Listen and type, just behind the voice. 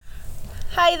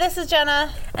Hi, this is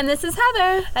Jenna. And this is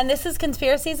Heather. And this is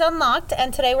Conspiracies Unlocked.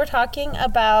 And today we're talking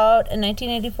about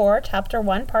 1984, Chapter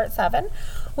 1, Part 7.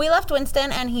 We left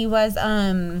Winston and he was,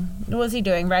 what was he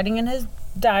doing? Writing in his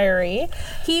diary.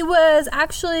 He was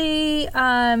actually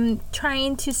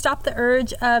trying to stop the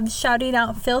urge of shouting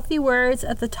out filthy words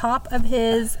at the top of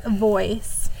his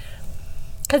voice.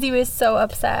 Because he was so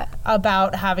upset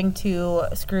about having to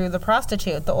screw the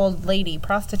prostitute, the old lady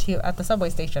prostitute at the subway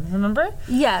station. Remember?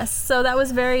 Yes. So that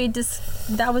was very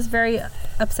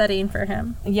upsetting for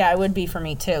him. Yeah, it would be for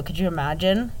me too. Could you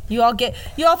imagine? You all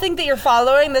think that you're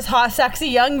following this hot, sexy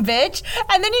young bitch,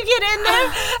 and then you get in there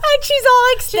and she's all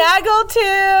like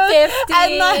snaggletooth 50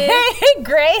 and like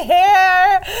gray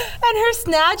hair, and her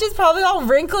snatch is probably all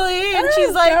wrinkly, and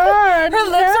she's like her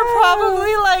lips are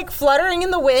probably like fluttering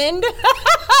in the wind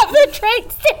of the train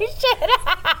station.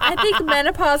 I think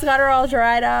menopause got her all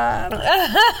dried up.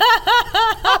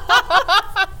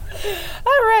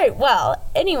 All right. Well,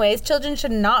 anyways, children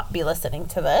should not be listening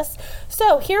to this.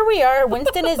 So here we are.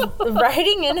 Winston is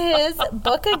writing in his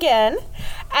book again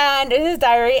and in his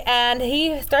diary. And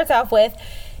he starts off with,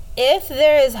 if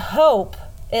there is hope,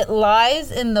 it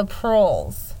lies in the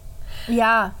proles.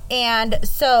 Yeah. And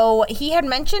so he had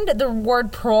mentioned the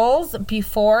word proles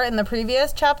before in the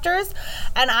previous chapters,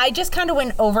 and I just kind of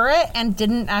went over it and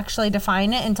didn't actually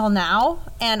define it until now.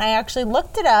 And I actually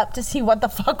looked it up to see what the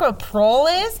fuck a prole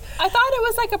is. I thought it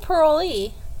was like a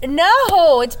parolee.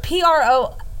 No, it's Proles,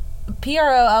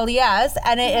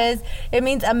 and it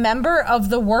means a member of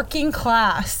the working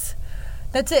class.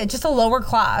 That's it, just a lower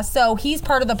class. So he's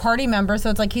part of the party member,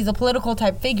 so it's like he's a political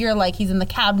type figure, like he's in the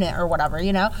cabinet or whatever,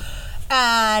 you know?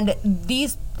 And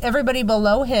everybody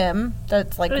below him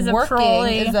that's like working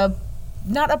is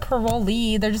not a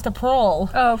parolee, they're just a parole.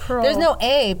 Oh, parole. There's no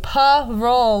A.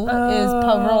 Parole is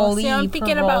parolee. See, I'm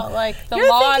thinking about like the You're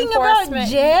law thinking enforcement. about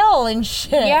jail and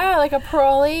shit. Yeah, like a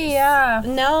parolee, yeah.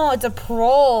 No, it's a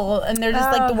parole, and they're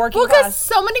just like the working class. Well, because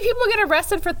so many people get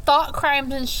arrested for thought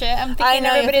crimes and shit. I'm thinking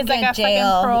everybody's like a fucking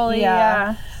parolee,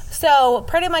 yeah. So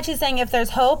pretty much he's saying if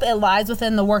there's hope, it lies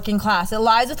within the working class. It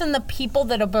lies within the people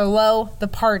that are below the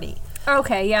party.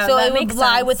 Okay, yeah, so that it would makes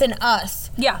lie sense. within us.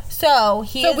 Yeah. So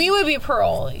we would be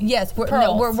parole. Yes,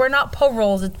 we're not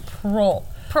paroles. It's parole.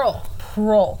 Parole.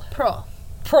 Parole. Parole.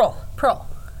 Parole. Parole.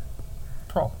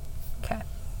 Parole. Okay.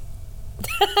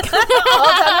 All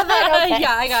done with it? Okay.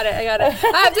 Yeah, I got it. I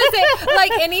have to say,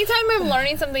 like, anytime I'm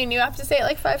learning something new, I have to say it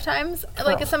like 5 times,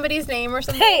 like somebody's name or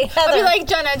something. Hey, Heather. I'll be like,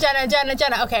 Jenna.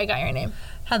 Okay, I got your name.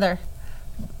 Heather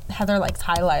likes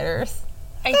highlighters.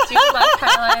 I do like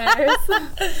highlighters.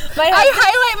 I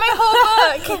highlight my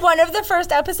whole book. One of the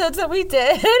first episodes that we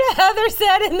did, Heather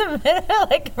said in the middle,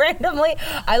 like randomly,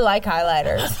 I like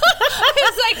highlighters.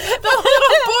 It's like the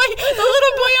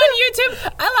little boy on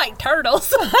YouTube. I like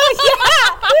turtles. Yeah.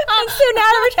 And so now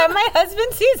every time my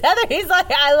husband sees Heather, he's like,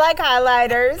 I like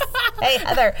highlighters. Hey,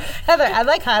 Heather, I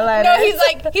like highlighters. No,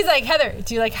 he's like, Heather,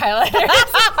 do you like highlighters?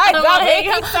 I'm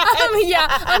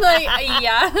like,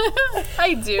 yeah,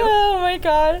 I do. Oh my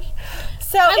gosh.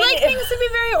 So I like things to be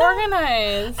very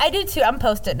organized. I do too. I'm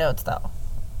Post-it notes though.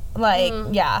 Like,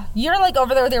 yeah. You're like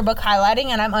over there with your book highlighting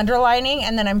and I'm underlining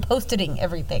and then I'm Post-iting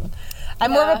everything.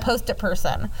 I'm more of a Post-it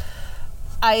person.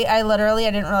 I literally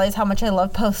didn't realize how much I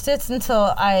love Post-its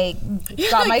until I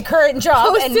got my current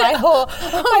job and my whole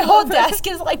desk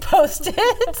is like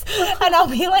Post-its, and I'll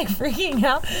be like freaking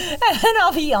out and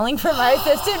I'll be yelling for my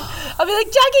assistant. I'll be like,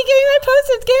 Jackie, give me my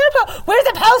Post-its, give me my where's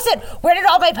the Post-it? Where did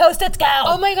all my Post-its go?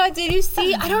 Oh my god, did you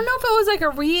see? I don't know if it was like a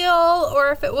reel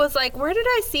or if it was like, where did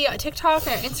I see it? TikTok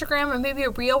or Instagram or maybe a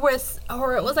reel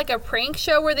or it was like a prank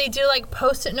show where they do like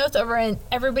Post-it notes over and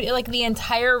everybody, like the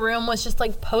entire room was just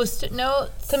like Post-it notes.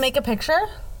 To make a picture?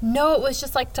 No, it was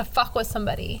just like to fuck with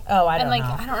somebody. Oh, I don't know.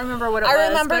 I don't remember what it was. I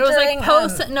remember but it was during, like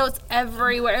Post-it notes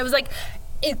everywhere. It was like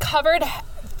it covered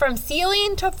from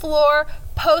ceiling to floor.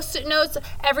 Post-it notes,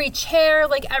 every chair,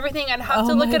 like everything. I'd have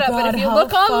to look it up. God, but if you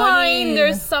look online,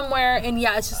 there's somewhere, and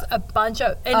yeah, it's just a bunch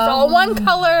of. It's all one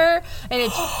color, and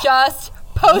it's just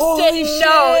Post-it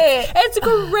notes. It's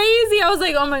crazy. I was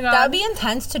like, oh my god. That would be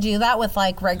intense to do that with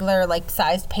like regular like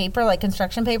sized paper, like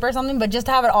construction paper or something, but just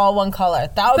to have it all one color.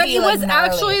 That would be like But it was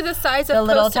actually the size of the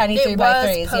little tiny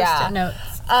 3x3s. Post-it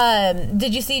notes.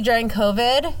 Did you see during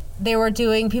COVID, they were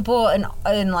doing people in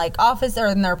like office or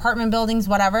in their apartment buildings,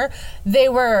 whatever. They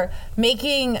were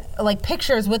making like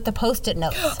pictures with the Post-it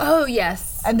notes. Oh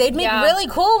yes, and they'd make really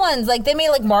cool ones. Like they made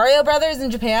like Mario Brothers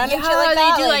in Japan and shit like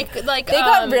that. They do like they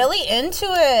got really into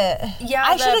it. Yeah,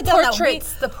 I should have done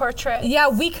portraits. The portrait. Yeah,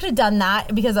 we could have done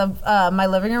that because of my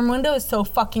living room window is so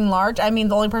fucking large. I mean,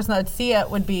 the only person that would see it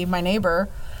would be my neighbor.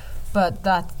 But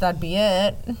that'd be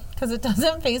it, because it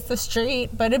doesn't face the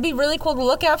street. But it'd be really cool to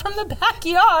look at from the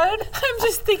backyard. I'm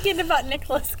just thinking about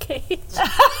Nicolas Cage.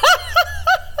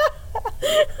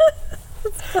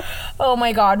 Oh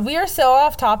my God, we are so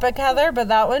off topic, Heather, but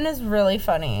that one is really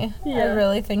funny. Yeah. I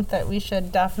really think that we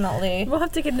should definitely. We'll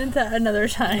have to get into that another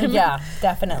time. Yeah,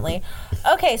 definitely.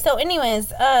 Okay, so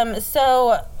anyways,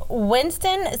 so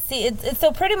Winston,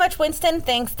 so pretty much Winston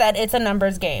thinks that it's a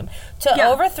numbers game to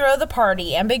overthrow the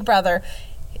party and Big Brother.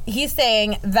 He's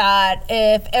saying that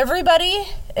if every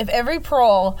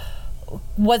prole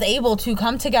was able to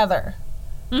come together,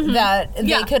 that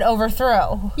they could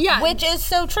overthrow. Yeah. Which is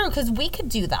so true, because we could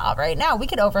do that right now. We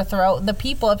could overthrow the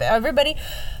people. If everybody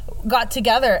got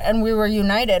together and we were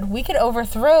united, we could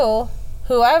overthrow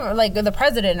whoever, like the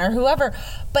president or whoever.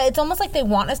 But it's almost like they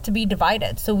want us to be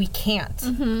divided, so we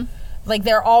can't. Like,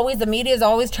 the media is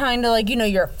always trying to, like, you know,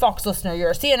 you're a Fox listener, you're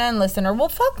a CNN listener. Well,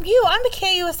 fuck you. I'm a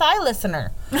KUSI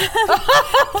listener.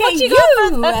 What you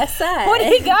got for that? What do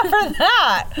you got for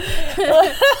that?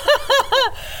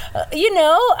 You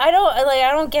know, I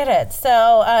don't get it.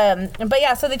 So, but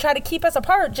yeah, so they try to keep us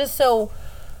apart just so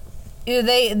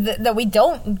that we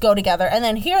don't go together. And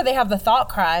then here they have the thought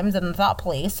crimes and the thought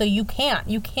police, so you can't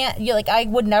like, I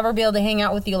would never be able to hang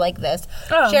out with you like this,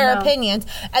 share opinions,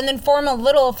 and then form a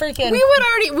little freaking we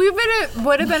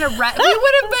would have been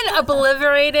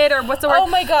obliterated, or what's the word? Oh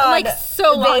my God, like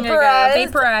so long ago.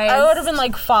 Vaporized. I would have been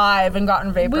like 5 and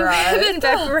gotten vaporized. We would have been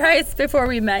vaporized before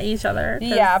we met each other.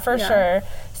 Yeah, for sure.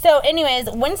 So anyways,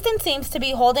 Winston seems to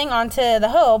be holding on to the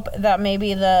hope that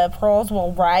maybe the proles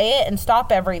will riot and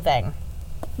stop everything.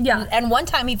 Yeah. And one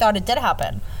time he thought it did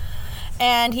happen.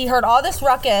 And he heard all this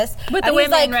ruckus. With the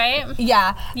women, right?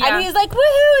 Yeah. And he's like,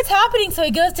 woohoo, it's happening. So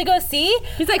he goes to go see.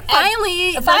 He's like,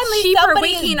 finally sheep are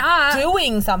waking up.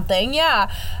 Doing something,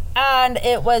 yeah. And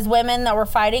it was women that were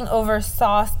fighting over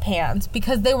saucepans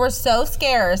because they were so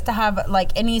scared to have,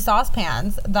 like, any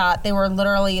saucepans that they were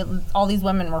literally, all these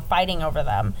women were fighting over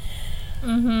them.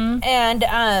 And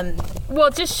well,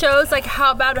 it just shows like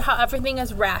how everything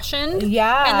is rationed.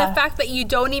 Yeah. And the fact that you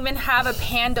don't even have a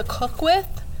pan to cook with.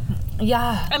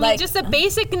 Yeah. I mean, just a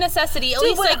basic necessity. At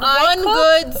least like one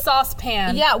good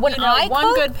saucepan. Yeah, when I one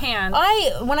cook, good pan.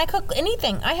 When I cook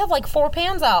anything, I have like 4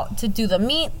 pans out to do the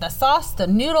meat, the sauce, the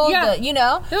noodles, No,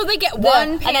 they get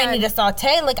one pan. And I need to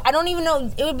saute. Like, I don't even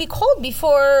know. It would be cold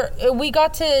before we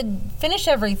got to finish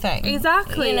everything.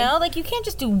 Exactly. You know, like, you can't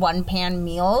just do 1-pan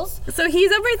meals. So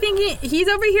he's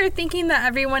over here thinking that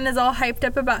everyone is all hyped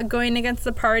up about going against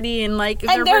the party and like and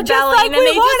they're rebelling, just like,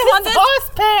 we want a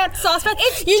saucepan. Saucepan.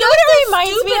 It's you know what it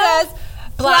reminds me of?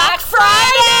 Black Friday!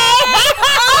 Oh my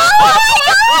God!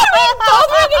 We both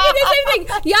were thinking the same thing.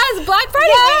 Yes, Black Friday.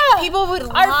 Yeah. People would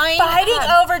are fighting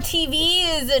over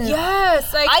TVs and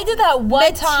yes, like I did that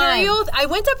one time. I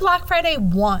went to Black Friday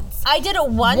once. I did it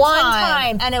one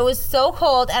time, and it was so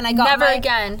cold. And I got never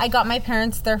again. I got my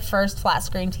parents their first flat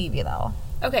screen TV though.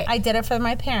 Okay. I did it for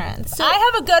my parents. So,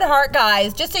 I have a good heart,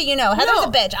 guys. Just so you know. Heather's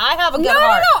a bitch. I have a good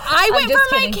heart. No. I went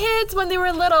for my kids when they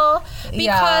were little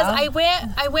because I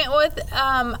went with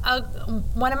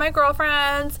one of my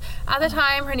girlfriends at the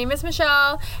time. Her name is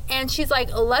Michelle. And she's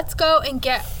like, let's go and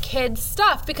get kids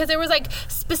stuff. Because there was like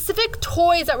specific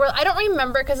toys that were, I don't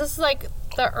remember because this is like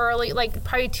the early, like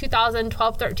probably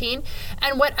 2012, 13.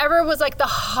 And whatever was like the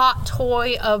hot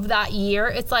toy of that year,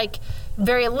 it's like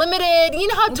very limited. You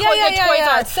know how toys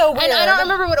are. It's so weird. And I don't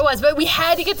remember what it was, but we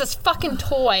had to get this fucking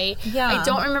toy. Yeah. I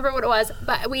don't remember what it was,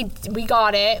 but we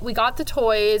got it. We got the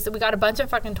toys. We got a bunch of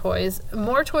fucking toys.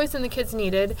 More toys than the kids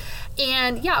needed.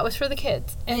 And yeah, it was for the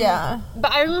kids. And,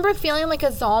 but I remember feeling like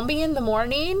a zombie in the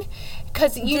morning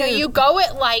because, you know, you go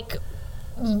at like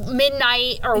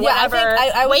midnight or whatever.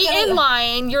 I wait in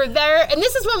line. You're there, and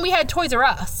this is when we had Toys R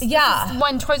Us. Yeah, this is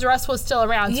when Toys R Us was still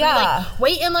around. So you like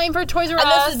wait in line for Toys R Us.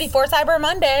 And this is before Cyber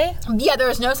Monday. Yeah, there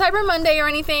was no Cyber Monday or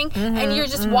anything, and you're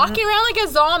just walking around like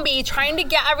a zombie trying to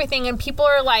get everything, and people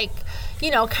are like, you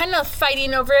know, kind of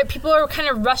fighting over it. People are kind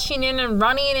of rushing in and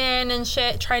running in and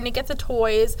shit, trying to get the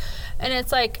toys. And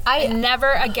it's like, I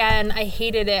never again. I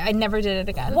hated it. I never did it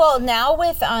again. Well, now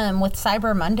with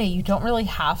Cyber Monday, you don't really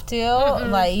have to.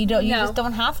 Like, you just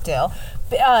don't have to.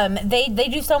 They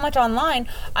do so much online.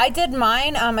 I did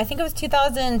mine. I think it was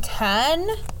 2010,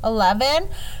 11.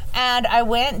 And I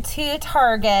went to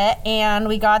Target and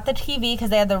we got the TV because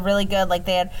they had the really good, but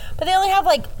they only have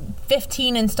like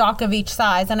 15 in stock of each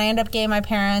size. And I ended up getting my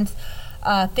parents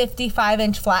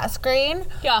 55-inch flat screen.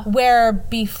 Yeah. Where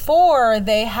before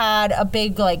they had a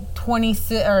big like 20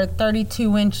 or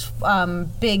 32-inch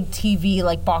big TV,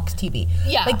 like box TV.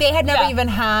 Yeah. Like they had never Yeah. even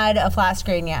had a flat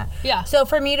screen yet. Yeah. So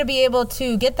for me to be able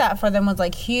to get that for them was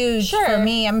like huge for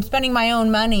me. I'm spending my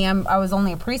own money. I was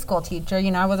only a preschool teacher.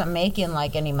 You know, I wasn't making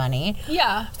like any money.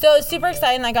 Yeah. So it was super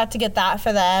exciting. I got to get that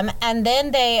for them, and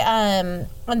then they and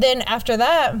then after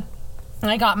that,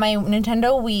 I got my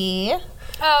Nintendo Wii.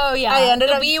 Oh yeah. I ended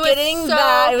The up Wii was getting so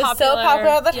that. It was so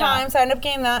popular at the Yeah. time, so I ended up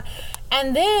getting that.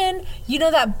 And then, you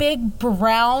know that big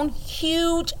brown,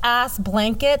 huge ass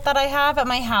blanket that I have at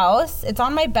my house? It's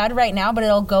on my bed right now, but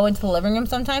it'll go into the living room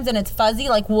sometimes, and it's fuzzy,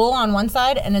 like wool on one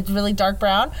side, and it's really dark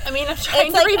brown. I mean, I'm trying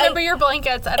It's to like remember your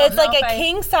blankets. I don't It's know like if a I-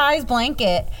 king size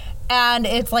blanket, and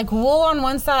it's like wool on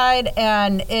one side,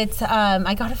 and it's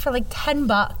I got it for like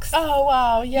 $10. Oh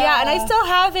wow, yeah. Yeah, and I still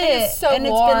have it. it's so and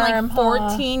it's warm, been like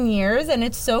 14 years, and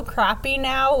it's so crappy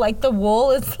now. Like the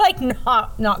wool is like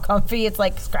not comfy. It's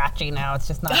like scratchy now. It's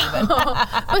just not even.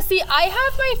 But see, I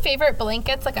have my favorite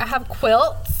blankets. Like I have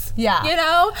quilts. Yeah. You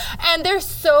know, and they're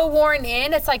so worn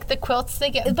in. It's like the quilts, they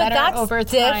get But better that's over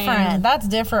time. different. That's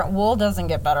different. Wool doesn't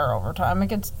get better over time. It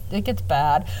gets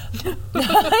bad.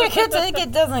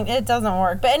 it doesn't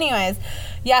work. But anyways,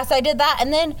 yeah. So I did that,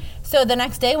 and then so the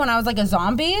next day when I was like a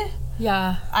zombie,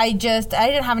 Yeah. I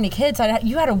didn't have any kids.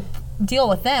 You had to deal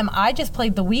with them. I just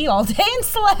played the Wii all day and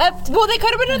slept. Well, they could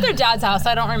have been at their dad's house.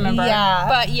 I don't remember. Yeah.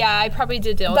 But yeah, I probably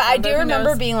did deal with But I them, do who remember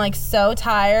knows? being like so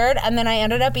tired, and then I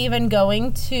ended up even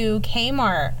going to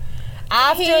Kmart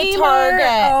after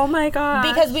Target. Oh my god.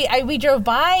 Because we drove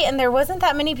by and there wasn't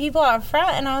that many people out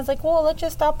front, and I was like, well, let's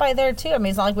just stop by there too. I mean,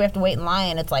 it's not like we have to wait in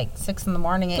line. It's like 6 in the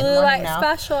morning, 8 in the Blue morning light now.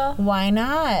 special. Why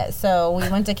not? So we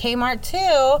went to Kmart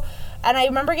too, and I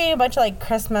remember getting a bunch of like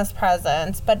Christmas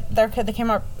presents, but the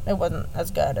Kmart, it wasn't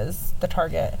as good as the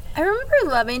Target. I remember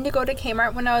loving to go to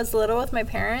Kmart when I was little with my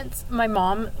parents. My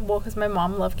mom, because my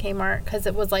mom loved Kmart because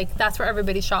it was like that's where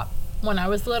everybody shopped when I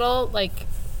was little. Like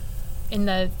in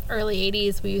the early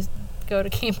 80s, we used to go to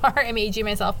Kmart. I'm aging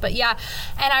myself, but yeah.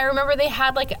 And I remember they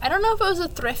had like, I don't know if it was a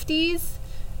Thrifties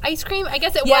ice cream. I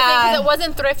guess it wasn't because it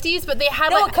wasn't Thrifties, but they had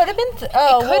No, like it could have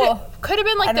been. could have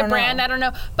been like the don't brand. know. I don't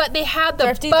know, but they had the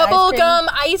Thrifties bubble ice cream? gum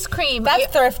ice cream.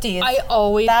 That's Thrifties. I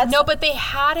always That's- no, but they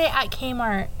had it at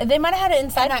Kmart. They might have had it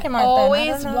inside And I Kmart. always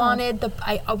then. I don't know. wanted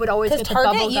I would always Because get the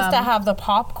bubble Target used gum. to have the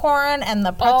popcorn and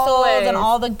the pretzels Always. and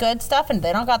all the good stuff, and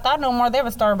they don't got that no more. They have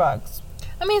a Starbucks.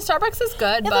 I mean, Starbucks is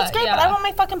good, Yeah, but that's great, yeah. but I want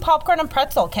my fucking popcorn and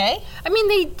pretzel, okay? I mean,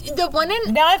 the one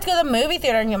in Now I have to go to the movie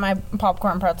theater and get my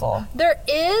popcorn and pretzel. there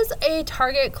is a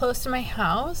Target close to my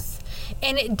house,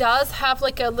 and it does have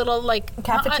like a little like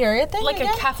Cafeteria thing, like I a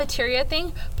guess? cafeteria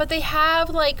thing. But they have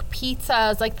like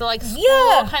pizzas, like the like school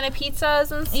Yeah. kind of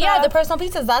pizzas and stuff. Yeah, the personal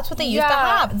pizzas, that's what they used to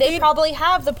Yeah. have. They probably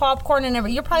have the popcorn and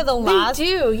everything. You're probably the last. They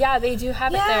do, yeah, they do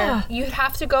have it Yeah. there. You'd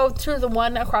have to go to the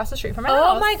one across the street from my Oh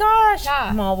house. my gosh.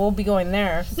 Yeah. Well, we'll be going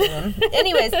there soon.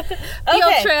 Anyways. Field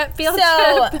okay. trip, field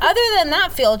so, trip. other than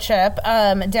that field trip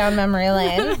down memory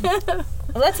lane,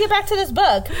 let's get back to this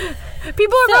book.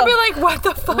 People are So, probably like, "What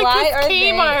the fuck why is are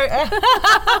Kmart?"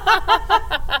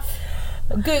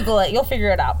 Google it. You'll figure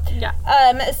it out. Yeah.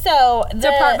 So the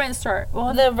Department store.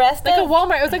 Well, the rest like a of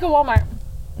Walmart. It was like a Walmart.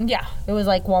 yeah, it was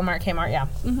like Walmart, Kmart. Yeah.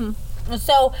 Mm-hmm.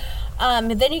 So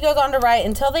then he goes on to write,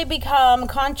 until they become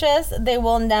conscious, they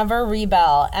will never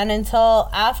rebel, and until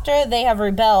after they have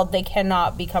rebelled, they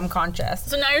cannot become conscious.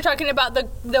 So now you're talking about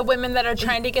the women that are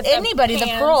trying to get Anybody, the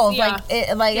pants. pearls, Yeah.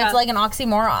 Yeah. it's like an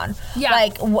oxymoron. Yeah.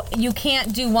 Like you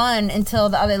can't do one until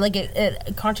the other. Like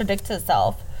it contradicts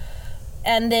itself.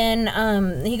 And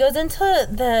then he goes into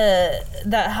the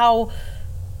how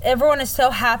everyone is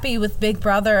so happy with Big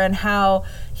Brother and how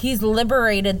he's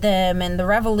liberated them and the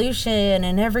revolution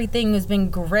and everything has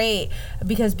been great,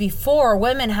 because before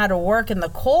women had to work in the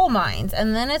coal mines,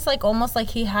 and then it's like almost like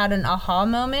he had an aha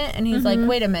moment and he's like,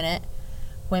 wait a minute,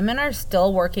 women are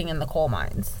still working in the coal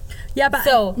mines. Yeah, but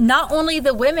So- not only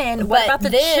the women, what about the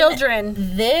children?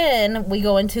 Then we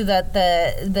go into that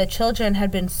the children had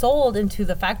been sold into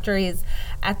the factories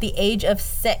at the age of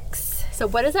 6. So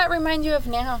what does that remind you of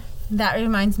now? That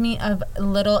reminds me of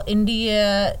little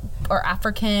India or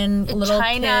African little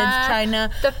kids, China.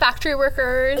 The factory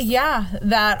workers. Yeah,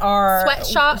 that are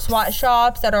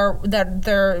Sweatshops. that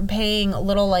they're paying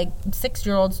little like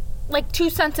 6-year-olds. Like 2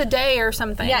 cents a day or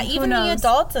something. Yeah, Who even the knows?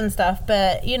 adults and stuff.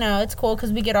 But you know, it's cool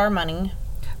because we get our money.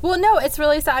 Well, no, it's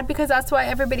really sad because that's why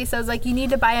everybody says like you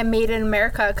need to buy a Made in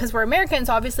America because we're Americans.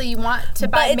 Obviously, you want to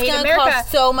buy But Made it's in going to America.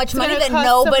 cost so much It's money gonna that cost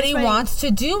so nobody much money. wants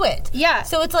to do it. Yeah.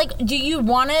 So it's like, do you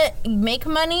want to make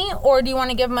money or do you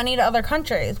want to give money to other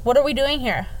countries? What are we doing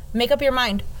here? Make up your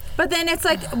mind. But then it's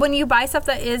like when you buy stuff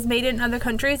that is made in other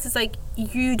countries, it's like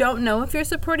you don't know if you're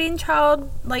supporting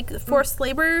child like forced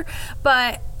labor,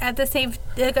 but at the same,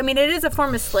 like, I mean, it is a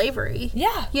form of slavery.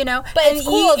 Yeah, you know. but it's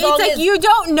cool. It's like you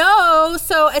don't know,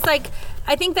 so it's like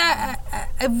I think that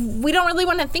we don't really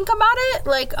want to think about it.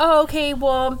 Like, oh, okay,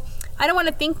 well, I don't want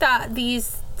to think that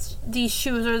these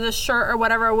shoes or the shirt or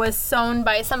whatever was sewn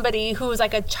by somebody who was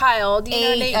like a child, you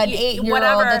know, an 8-year-old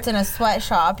that's in a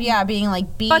sweatshop, being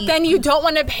like beat. But then you don't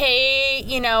want to pay,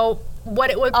 you know,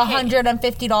 what it would pay.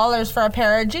 $150 for a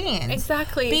pair of jeans.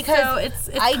 Exactly. Because so it's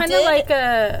kind of like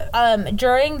a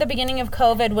during the beginning of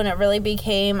COVID, when it really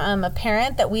became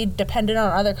apparent that we depended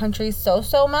on other countries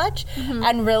so much,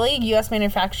 and really U.S.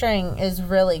 manufacturing is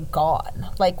really gone.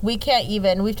 Like we can't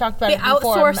even. We've talked about it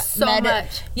before. Outsource so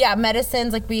much. Yeah,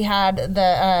 medicines. Like we had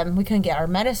we couldn't get our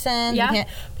medicine. Yeah.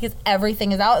 Because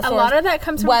everything is outsourced. A lot of that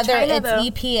comes from whether China, it's though.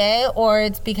 EPA or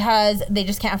it's because they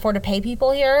just can't afford to pay people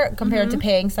here compared to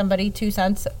paying somebody 2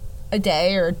 cents a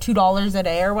day or $2 a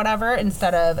day or whatever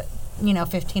instead of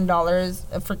 $15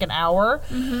 a freaking hour.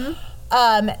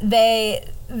 I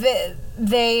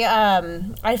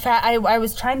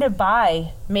was trying to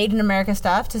buy Made in America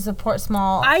stuff to support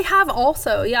small. I have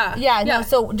also, yeah. No.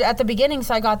 So at the beginning,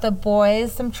 I got the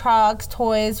boys some trucks,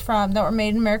 toys that were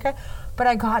made in America. But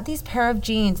I got these pair of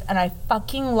jeans and I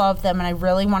fucking love them and I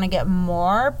really want to get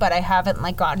more, but I haven't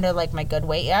gotten to my good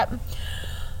weight yet.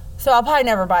 So I'll probably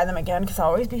never buy them again because I'll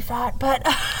always be fat. But oh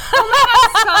my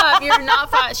God, stop! You're not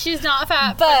fat. She's not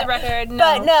fat. For the record, no.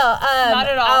 But no, not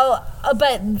at all.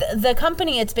 The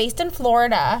company, it's based in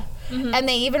Florida, and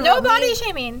they even no body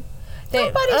shaming.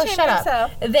 Shut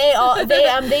up.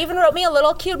 They even wrote me a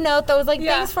little cute note that was like,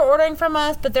 thanks for ordering from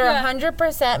us, but they're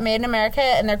 100% made in America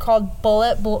and they're called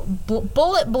Bullet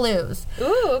Blues.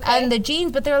 Ooh, okay. And the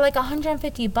jeans, but they're like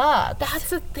 $150. That's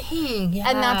the thing. Yeah.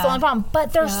 And that's the only problem.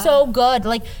 But they're so good.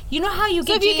 Like, you know how you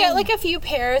get if you get a few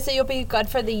pairs, you'll be good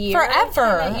for the year.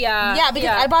 Forever. Yeah. Because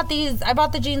I bought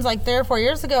the jeans 3 or 4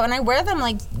 years ago and I wear them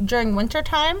during winter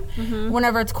time.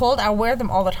 Whenever it's cold, I wear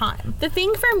them all the time. The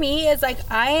thing for me is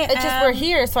we're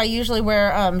here, so I usually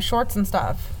wear shorts and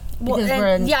stuff. Because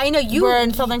I know we're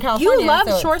in Southern California. You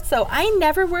love shorts, though. I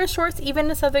never wear shorts, even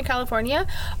in Southern California.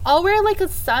 I'll wear a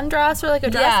sundress or a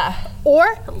dress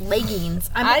or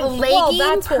leggings. I'm a legging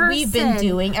that's person. What we've been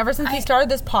doing ever since we started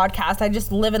this podcast. I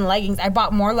just live in leggings. I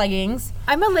bought more leggings.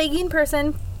 I'm a legging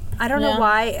person. I don't know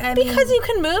why. Because you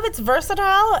can move. It's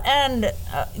versatile, and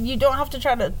you don't have to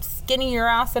try to skinny your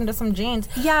ass into some jeans.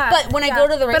 Yeah. But when I go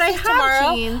to the races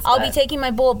tomorrow, I'll be taking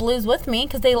my Bullet Blues with me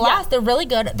because they last. They're really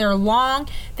good. They're long.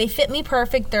 They fit me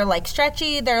perfect. They're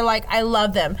stretchy. They're I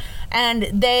love them.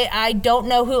 And I don't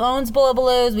know who owns Bullet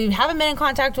Blues. We haven't been in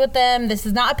contact with them. This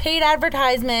is not a paid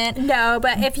advertisement. No,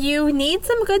 but if you need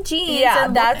some good jeans,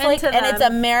 and it's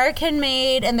American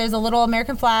made, and there's a little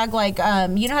American flag,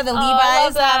 you know how the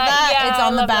Levi's have that? Yeah, it's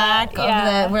on the back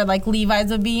that. where Levi's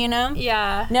would be,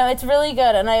 Yeah. No, it's really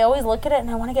good, and I always look at it and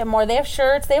I want to get more. They have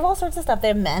shirts. They have all sorts of stuff. They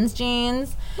have men's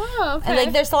jeans. Oh, okay.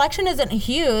 And their selection isn't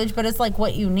huge, but it's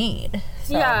what you need.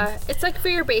 So. Yeah, it's for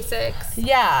your basics.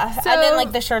 Yeah, so, and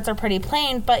then the shirts are pretty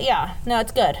plain, but no,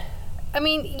 it's good. I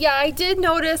mean, I did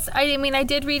notice. I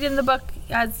did read in the book,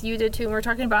 as you did too, and we're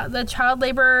talking about the child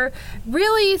labor.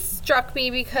 Really struck me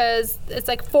because it's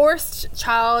forced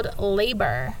child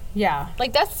labor. Yeah,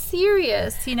 that's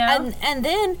serious, And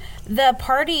then the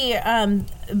party,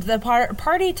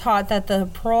 party taught that the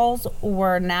pearls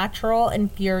were natural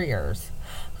inferiors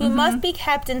who must be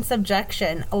kept in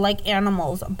subjection like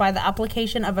animals by the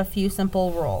application of a few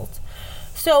simple rules.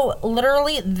 So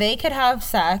literally, they could have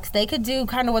sex, they could do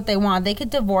kind of what they want, they could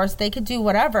divorce, they could do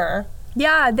whatever.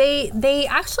 Yeah, they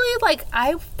actually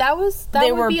that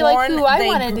would be who I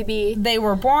wanted to be. They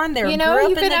were born, they were grew up you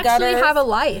in could the actually gutters. have a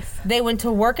life. They went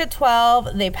to work at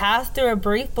 12. They passed through a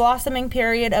brief blossoming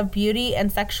period of beauty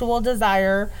and sexual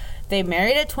desire. They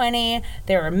married at 20.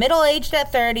 They were middle-aged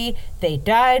at 30. They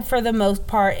died for the most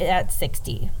part at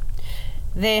 60.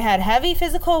 They had heavy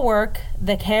physical work,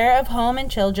 the care of home and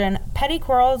children, petty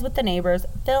quarrels with the neighbors,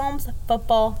 films,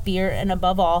 football, beer, and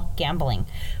above all, gambling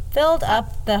filled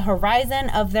up the horizon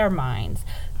of their minds.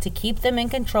 To keep them in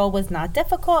control was not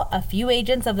difficult. A few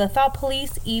agents of the thought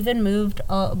police even moved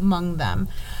among them.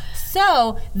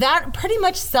 So that pretty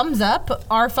much sums up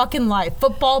our fucking life.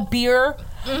 Football, beer.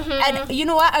 And you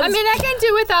know what? I can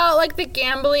do without the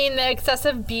gambling, the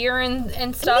excessive beer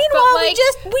and stuff. Meanwhile, but we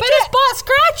just bought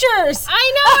scratchers.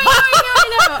 I know.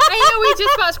 We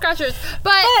just bought scratchers.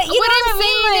 But what I'm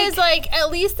saying is, at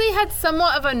least they had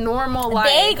somewhat of a normal life.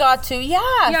 They got to,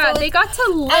 Yeah, so they got to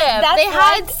live. They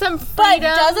had some freedom. But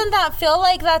doesn't that feel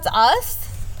like that's us?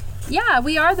 Yeah,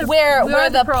 we are the where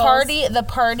the pros.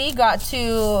 party got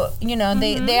to, you know,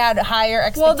 they had higher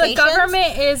expectations. Well, the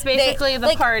government is basically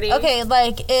the party. Okay,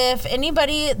 like if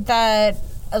anybody that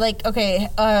like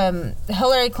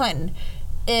Hillary Clinton,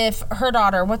 if her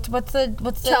daughter, what's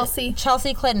the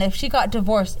Chelsea Clinton, if she got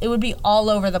divorced, it would be all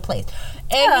over the place.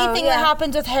 Anything that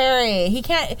happens with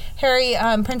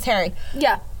Prince Harry.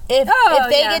 Yeah. If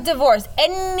they get divorced,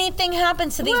 anything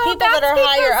happens to these people that are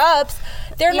higher ups,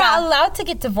 they're not allowed to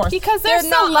get divorced. Because they're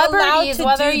celebrities,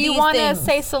 whether you want to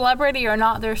say celebrity or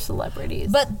not, they're celebrities.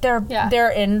 But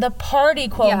they're in the party,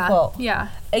 quote unquote. Yeah.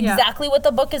 Exactly what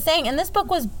the book is saying. And this book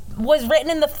was written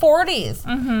in the 40s.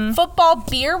 Mm-hmm. Football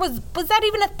beer was that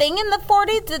even a thing in the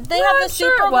 40s? Did they have the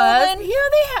Super Bowl then?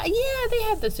 Yeah, they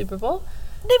had the Super Bowl.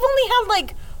 They've only had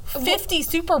like 50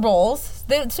 Super Bowls.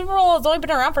 The Super Bowl has only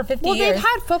been around for 50 years. Well, they've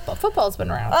had football. Football's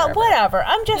been around forever. Whatever.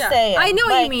 I'm just saying. I know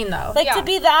what you mean, though. Like, to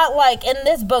be that, like, in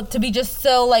this book, to be just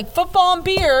so, like, football and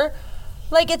beer.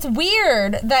 Like, it's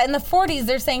weird that in the 40s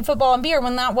they're saying football and beer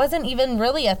when that wasn't even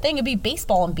really a thing. It'd be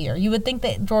baseball and beer. You would think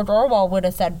that George Orwell would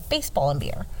have said baseball and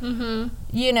beer. Mm-hmm.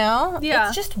 You know? Yeah.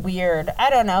 It's just weird. I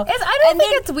don't know. I don't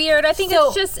think it's weird. I think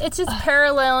it's just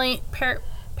paralleling to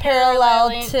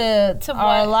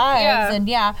our lives.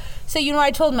 Yeah. And so you know what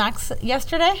I told Max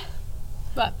yesterday?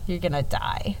 What? You're gonna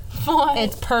die. What?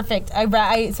 It's perfect. I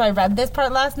read this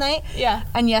part last night. Yeah.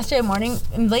 And yesterday morning,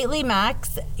 and lately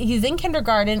Max, he's in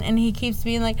kindergarten and he keeps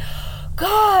being like,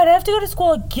 God, I have to go to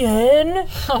school again.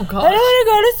 Oh God. I don't want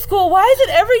to go to school. Why is it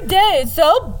every day? It's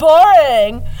so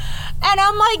boring. And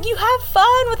I'm like, you have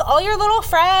fun with all your little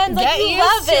friends. Like, you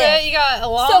love it. You got a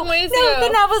long ways to go.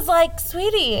 Then I was like,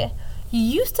 sweetie,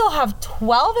 you still have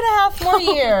 12 and a half more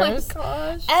years. Oh my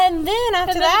gosh. And then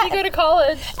after that, you go to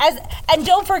college. And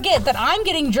don't forget that I'm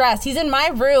getting dressed. He's in my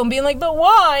room being like, but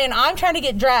why? And I'm trying to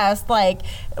get dressed, like,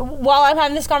 while I'm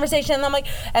having this conversation. And I'm like,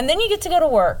 and then you get to go to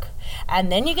work.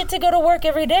 And then you get to go to work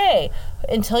every day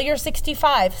until you're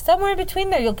 65. Somewhere in between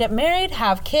there, you'll get married,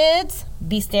 have kids,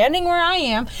 be standing where I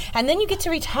am, and then you get to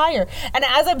retire. And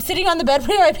as I'm sitting on the bed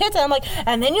putting my pants on, I'm like,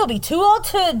 and then you'll be too old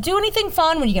to do anything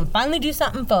fun when you can finally do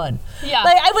something fun. Yeah.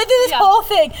 Like, I went through this whole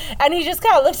thing, and he just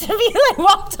kind of looked at me and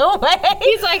walked away.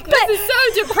 He's like, this is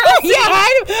so depressing.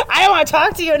 I don't want to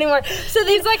talk to you anymore. So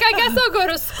he's like, I guess I'll go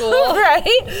to school.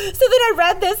 Right? So then I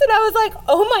read this, and I was like,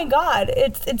 oh my God,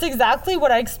 it's exactly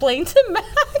what I explained to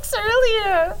Max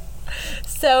earlier.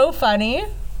 So funny.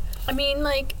 I mean,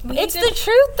 like, it's the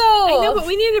truth, though. I know, but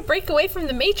we need to break away from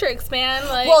the Matrix, man.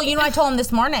 Like, well, you know, I told him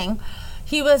this morning.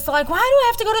 He was like, "Why do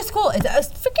I have to go to school? It's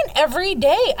freaking every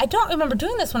day." I don't remember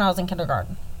doing this when I was in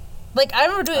kindergarten. Like, I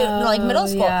remember doing like middle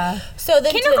school. Yeah. So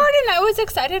then kindergarten, I was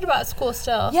excited about school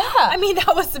still. Yeah. I mean,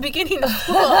 that was the beginning of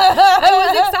school. I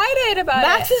was excited about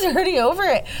Max is already over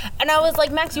it. And I was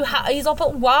like, Max, he's all,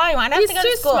 but why? Why not have to go to school?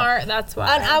 He's too smart, that's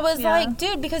why. And I was like,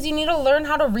 dude, because you need to learn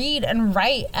how to read and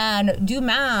write and do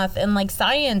math and, like,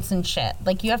 science and shit.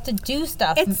 Like, you have to do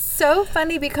stuff. It's so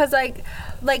funny because,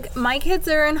 like my kids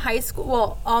are in high school.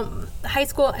 Well, high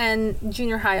school and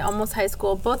junior high, almost high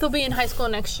school. Both will be in high school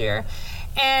next year.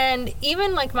 And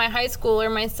even like my high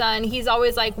schooler, my son, he's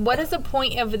always like, what is the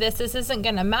point of this? This isn't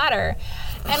going to matter.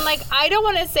 And like, I don't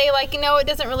want to say like, no, it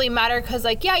doesn't really matter because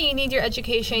like, yeah, you need your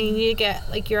education. You need to get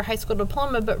like your high school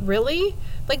diploma. But really,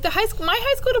 like my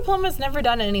high school diploma has never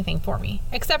done anything for me,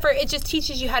 except for it just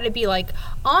teaches you how to be like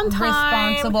on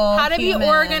time, responsible, how to be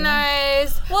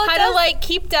organized, how to like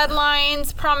keep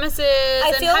deadlines, promises,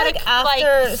 and how to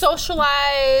like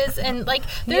socialize. And like,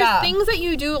 there's things that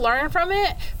you do learn from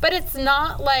it, but it's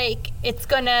not like it's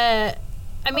gonna.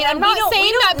 I mean, I'm not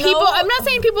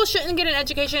saying people shouldn't get an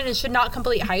education and should not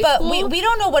complete high school. But we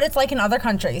don't know what it's like in other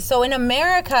countries. So in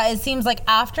America, it seems like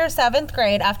after 7th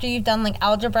grade, after you've done like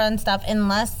algebra and stuff,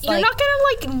 unless you're not gonna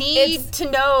like need to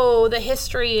know the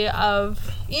history of.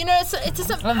 You know, it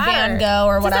doesn't matter. Van Gogh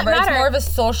or whatever. It's more of a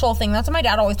social thing. That's what my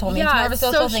dad always told me. It's more of a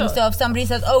social thing. So if somebody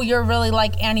says, "Oh, you're really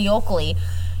like Annie Oakley,"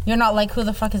 you're not like, who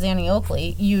the fuck is Annie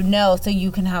Oakley? You know, so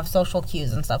you can have social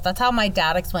cues and stuff. That's how my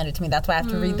dad explained it to me. That's why I have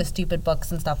to read the stupid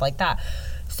books and stuff like that.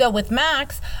 So with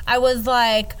Max, I was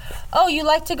like, oh, you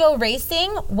like to go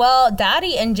racing? Well,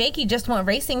 Daddy and Jakey just went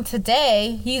racing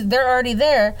today. They're already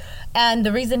there. And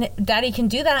the reason Daddy can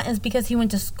do that is because he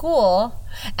went to school,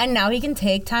 and now he can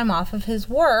take time off of his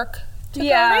work to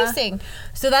go racing.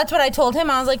 So that's what I told him.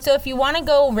 I was like, so if you want to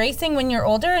go racing when you're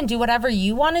older and do whatever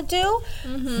you want to do,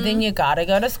 then you got to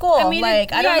go to school. I mean,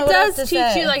 like, I don't know it what does else to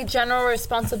teach say. you like general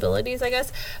responsibilities, I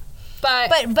guess.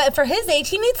 But for his age,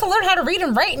 he needs to learn how to read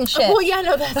and write and shit. Well, yeah,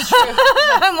 no, that's true.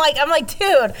 I'm like,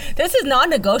 dude, this is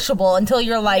non-negotiable until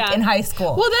you're like in high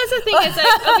school. Well, that's the thing. It's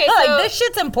like, okay, so like this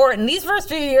shit's important. These first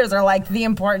few years are like the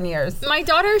important years. My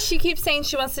daughter, she keeps saying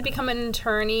she wants to become an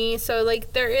attorney. So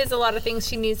like, there is a lot of things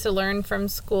she needs to learn from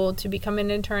school to become an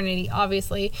attorney.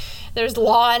 Obviously, there's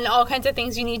law and all kinds of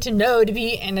things you need to know to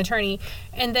be an attorney.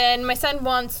 And then my son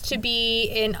wants to be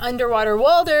an underwater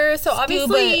welder. So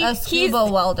obviously, a scuba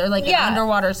welder, like an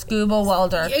underwater scuba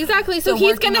welder. Exactly. So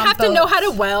he's going to have to know how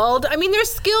to weld. I mean, there's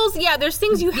skills. Yeah, there's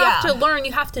things you have to learn.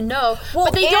 You have to know. Well,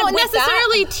 but they don't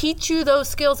necessarily teach you those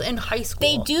skills in high school.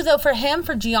 They do, though, for him,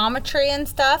 for geometry and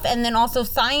stuff, and then also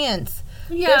science.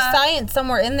 Yeah. There's science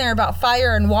somewhere in there about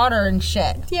fire and water and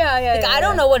shit. Yeah. I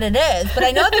don't know what it is, but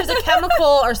I know there's a chemical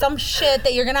or some shit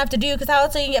that you're going to have to do because how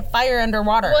else are you going to get fire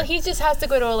underwater? Well, he just has to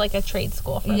go to like a trade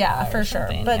school for that for sure.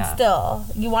 Something. But still,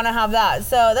 you want to have that.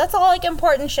 So that's all like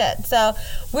important shit. So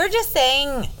we're just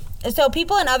saying... So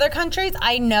people in other countries,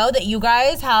 I know that you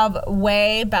guys have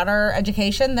way better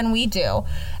education than we do.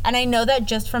 And I know that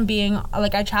just from being...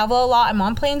 Like, I travel a lot. I'm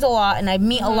on planes a lot. And I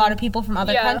meet a lot of people from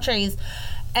other countries.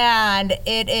 And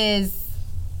it is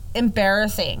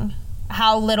embarrassing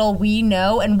how little we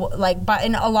know, and like, but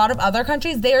in a lot of other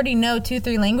countries, they already know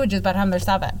 2-3 languages by the time they're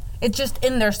 7. It's just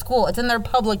in their school. It's in their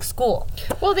public school.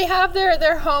 Well, they have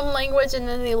their home language, and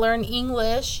then they learn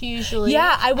English usually.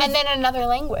 Yeah, and then another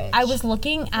language. I was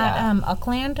looking at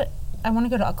Auckland. I want to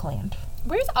go to Auckland.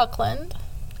 Where's Auckland?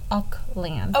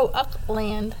 Auckland. Oh,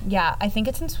 Auckland. Yeah, I think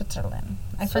it's in Switzerland.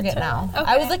 I forget now. Okay.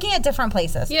 I was looking at different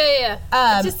places. Yeah.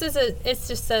 It's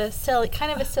just a silly,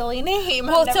 kind of a silly name.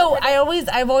 Well, so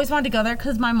I've always wanted to go there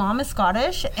because my mom is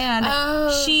Scottish, and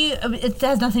it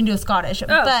has nothing to do with Scottish,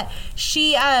 but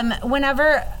she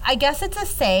whenever, I guess it's a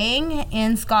saying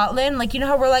in Scotland, like, you know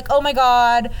how we're like, oh my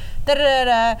god, da da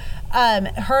da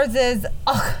da. Hers is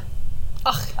ugh.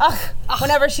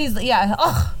 Whenever she's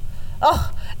ugh.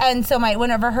 And so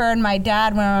whenever her and my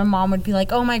dad, when my mom would be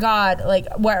like, oh my god,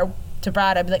 like, where to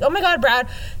Brad, I'd be like, oh my god, Brad.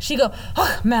 She'd go,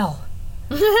 oh, Mel.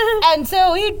 And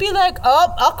so he'd be like,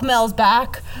 oh, Mel's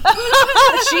back.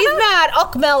 She's mad.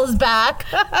 Mel's back.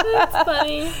 That's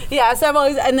funny. Yeah, so I'm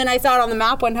always, and then I saw it on the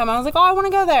map one time. I was like, oh, I want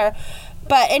to go there.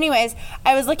 But anyways,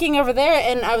 I was looking over there,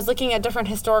 and I was looking at different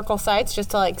historical sites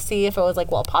just to like see if it was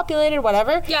like well populated,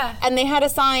 whatever. Yeah. And they had a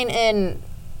sign in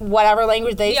whatever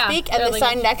language they speak, and the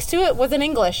sign next to it was in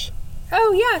English.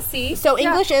 Oh yeah, see. So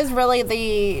English is really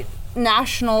the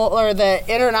national or the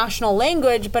international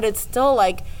language, but it's still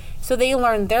like, so they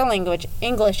learn their language,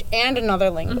 English, and another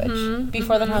language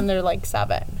before the time they're like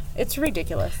 7. It's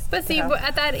ridiculous. But see,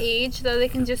 at that age, though, they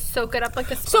can just soak it up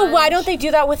like a sponge. So why don't they do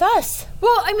that with us?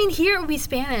 Well, I mean, here it would be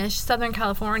Spanish, Southern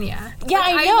California. Yeah,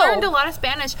 like, I know. I learned a lot of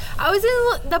Spanish. I was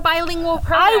in the bilingual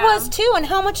program. I was too. And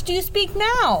how much do you speak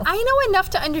now? I know enough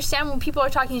to understand when people are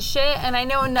talking shit, and I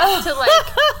know enough to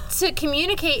like to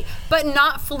communicate, but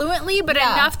not fluently, but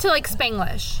enough to like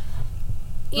Spanglish.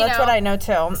 That's what I know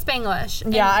too. Spanglish.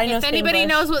 Yeah, I know. If anybody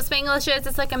knows what Spanglish is,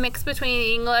 it's like a mix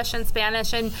between English and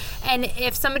Spanish. And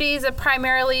if somebody is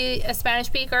primarily a Spanish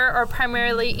speaker or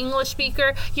primarily English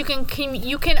speaker, you can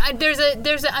there's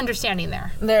an understanding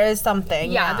there. There is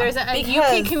something. Yeah, there's you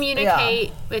can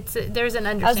communicate. There's an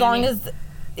understanding. As long as.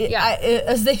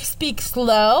 As they speak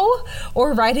slow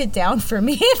or write it down for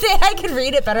me, I can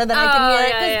read it better than I can hear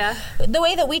it. Yeah. The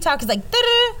way that we talk is like,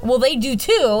 well, they do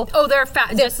too. Oh, they're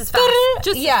fast, just as fast.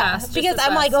 Just as fast. Because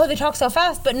I'm like, oh, they talk so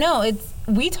fast, but no,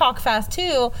 we talk fast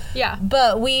too. Yeah,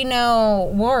 but we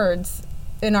know words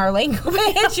in our language.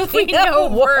 we know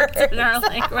words in our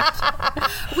language.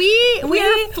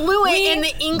 We're fluent in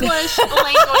the English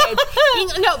language.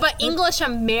 No, but English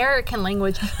American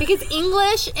language, because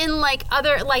English in like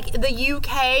other, like the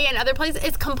UK and other places,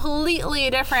 is completely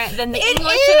different than the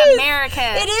English in America.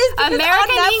 It is.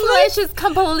 American English is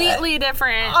completely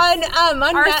different. On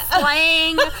our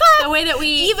slang, the way that we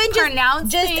even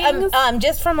pronounce things.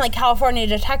 Just from like California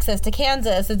to Texas to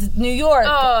Kansas, it's New York.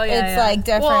 Oh yeah, it's like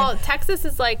different. Well, Texas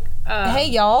is like. Hey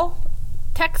y'all.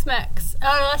 Tex-Mex.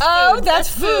 Oh, that's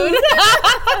food.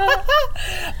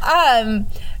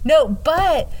 No,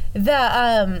 but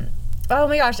the oh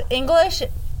my gosh, English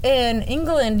in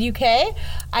England, UK.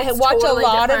 I watch totally a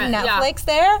lot of Netflix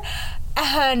there,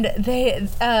 and they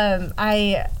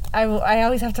I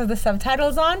always have to have the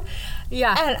subtitles on.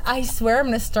 Yeah. And I swear I'm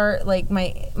going to start, like,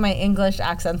 my English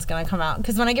accent's going to come out.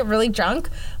 Because when I get really drunk,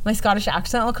 my Scottish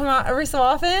accent will come out every so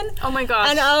often. Oh, my gosh.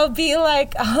 And I'll be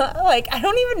like, I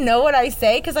don't even know what I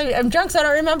say because I'm drunk, so I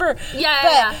don't remember.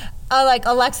 Yeah, but, like,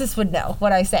 Alexis would know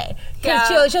what I say.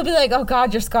 Because she'll be like, oh,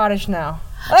 God, you're Scottish now.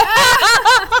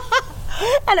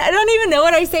 And I don't even know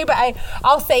what I say, but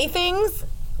I'll say things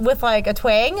with like a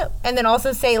twang, and then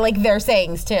also say like their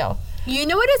sayings too. You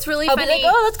know what is really I'll funny? be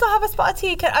like, oh, let's go have a spot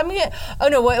tea. Oh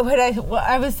no, what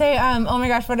I would say? Oh my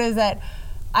gosh, what is that?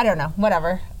 I don't know.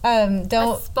 Whatever. Don't.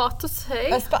 A spot to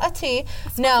tea? A spot of tea.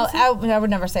 No, I would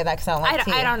never say that because I don't like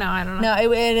tea. I don't know. No,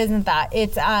 it isn't that.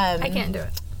 It's I can't do it.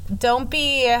 Don't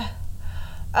be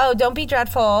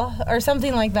dreadful or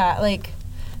something like that. Like,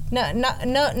 no,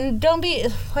 don't be.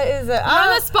 What is it? You're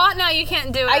on the spot now. You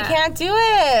can't do it. I can't do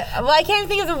it. Well, I can't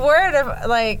think of the word of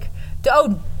like.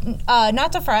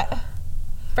 Not to fret.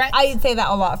 Fret. I say that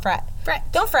a lot. Fret.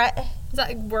 Fret. Don't fret. Is that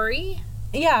like worry?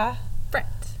 Yeah. Fret.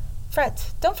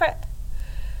 Fret. Don't fret.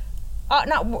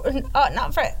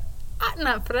 Not fret.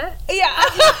 Not fret. Yeah.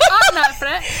 Not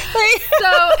fret.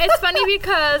 So it's funny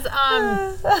because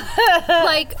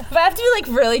like if I have to be like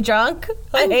really drunk,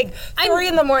 like 3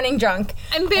 in the morning drunk.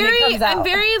 I'm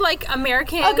very like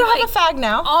American. I'll go like, have a fag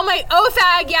now.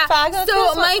 Fag, yeah. Fag,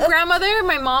 so my grandmother,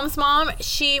 my mom's mom,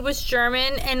 she was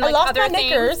German and like lost other my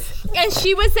things. knickers. And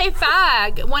she would say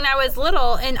fag when I was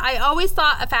little, and I always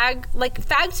thought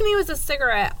fag to me was a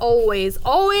cigarette. Always.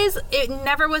 It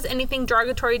never was anything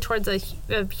derogatory towards a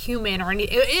human or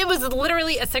anything. It was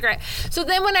literally a cigarette. So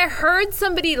then when I heard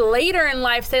somebody later in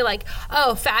life say like,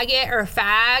 oh, faggot or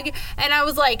fag, and I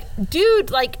was like,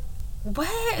 dude, like, what?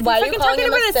 Why are you calling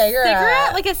him a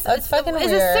cigarette? Like that's fucking weird.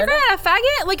 Is a cigarette a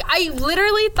faggot? Like I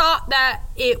literally thought that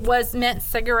it was meant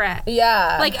cigarette.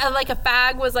 Yeah. Like a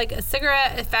fag was like a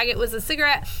cigarette. A faggot was a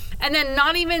cigarette. And then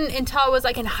not even until I was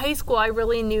like in high school, I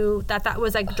really knew that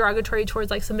was like derogatory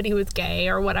towards like somebody who was gay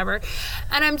or whatever.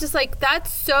 And I'm just like,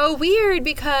 that's so weird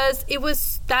because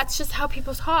that's just how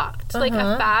people talked. Like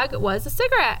a fag was a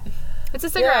cigarette. It's a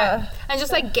cigarette. Yeah. And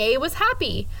just like gay was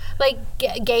happy. Like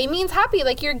gay means happy.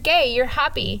 Like you're gay, you're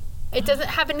happy. It doesn't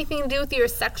have anything to do with your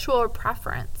sexual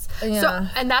preference. Yeah. So,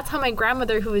 and that's how my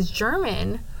grandmother, who was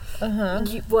German,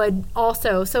 would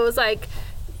also. So it was like,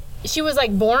 she was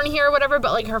like born here or whatever,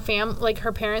 but like her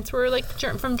parents were like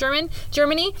from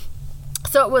Germany.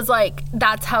 So it was like,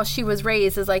 that's how she was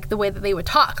raised, is like the way that they would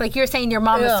talk. Like you're saying your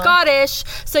mom is Scottish,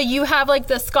 so you have like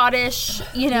the Scottish,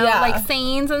 like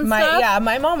sayings and stuff. Yeah,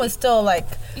 my mom was still like,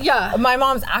 my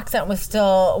mom's accent was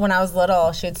still, when I was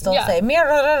little, she'd still say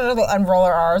mirror and roll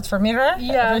her R's for mirror,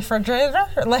 refrigerator.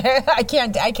 Like, I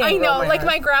can't. I know, like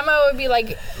my grandma would be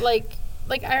like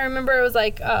I remember it was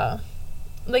like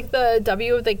the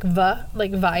W with like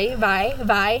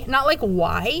vi, not like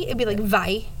Y, it'd be like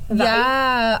vi.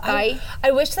 Yeah,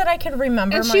 I wish that I could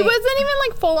remember. And she wasn't even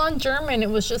like full on German. It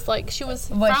was just like she was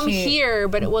from here,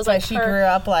 but it was like she grew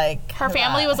up like her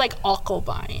family was like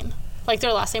Ockelbein. Like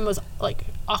their last name was like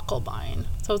Ockelbein,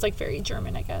 so it was like very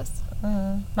German, I guess.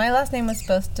 My last name was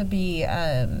supposed to be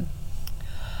a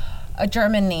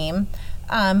German name,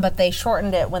 but they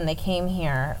shortened it when they came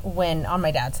here. On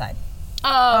my dad's side.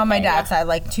 On my dad's side,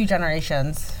 like 2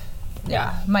 generations.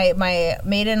 Yeah. My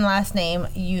maiden last name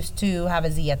used to have a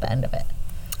Z at the end of it.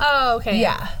 Oh, okay.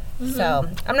 Yeah. So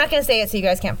I'm not gonna say it so you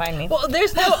guys can't find me. Well,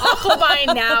 there's no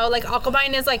Ockelbein now. Like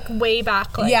Ockelbein is like way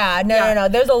back. Like, no.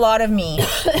 There's a lot of me,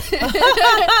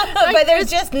 but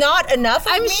there's just not enough.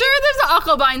 I'm sure there's an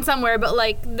Ockelbein somewhere, but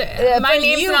like my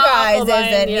name's you not guys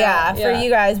Ockelbein. Isn't. Yeah, for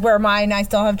you guys, where mine, I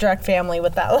still have direct family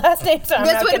with that last name. So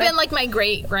this would have been like my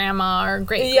great grandma or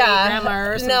great grandma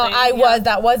or something. No,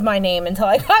 that was my name until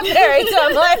I got married. So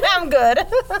I'm like, I'm good.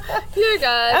 You're good.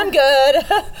 I'm good.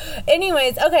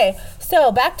 Anyways, okay.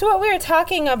 So back to what we were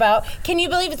talking about. Can you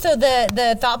believe it? So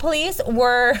the thought police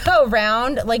were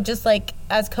around, like just like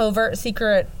as covert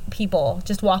secret people,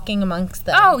 just walking amongst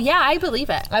them. Oh yeah, I believe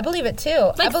it. I believe it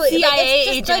too. Like I believe, CIA it's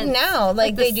just agents, like now,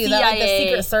 like they do that, like the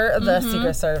Secret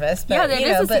Service. But, yeah, that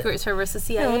is the Secret Service, the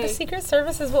CIA. No, the Secret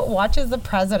Service is what watches the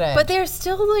president. But they're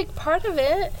still like part of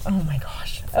it. Oh my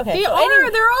gosh. Okay. They're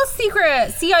all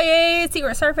secret. CIA,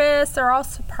 Secret Service, they're all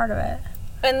part of it.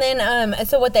 And then,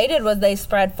 so what they did was they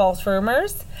spread false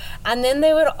rumors, and then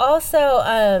they would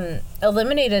also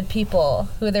eliminated people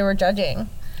who they were judging.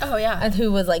 Oh yeah, and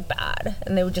who was like bad,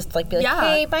 and they would just like be like, yeah,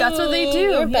 "Hey, bye, that's what they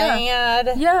do. You're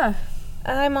bad. Yeah,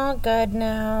 I'm all good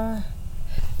now."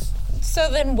 So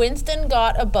then Winston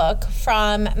got a book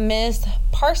from Miss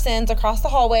Parsons across the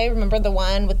hallway. Remember the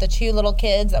one with the 2 little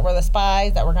kids that were the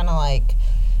spies that were gonna like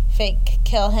fake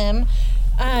kill him?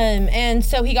 And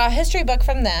so he got a history book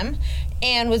from them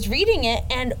and was reading it,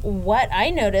 and what I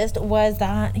noticed was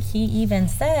that he even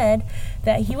said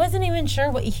that he wasn't even sure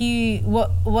what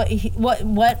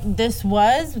this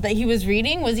was that he was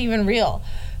reading was even real.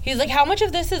 He's like, how much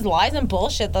of this is lies and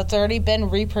bullshit that's already been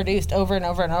reproduced over and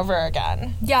over and over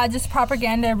again? Yeah, just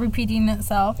propaganda repeating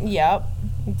itself. Yep,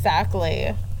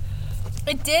 exactly.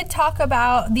 It did talk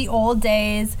about the old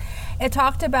days. It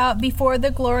talked about before the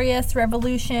Glorious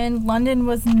Revolution, London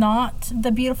was not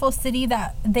the beautiful city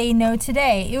that they know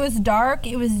today. It was dark,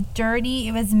 it was dirty,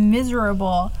 it was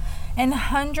miserable. And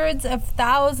hundreds of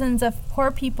thousands of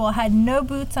poor people had no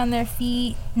boots on their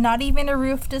feet, not even a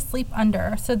roof to sleep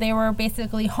under. So they were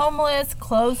basically homeless,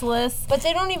 clothesless. But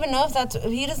they don't even know if that's,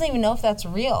 he doesn't even know if that's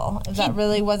real, if that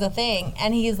really was a thing.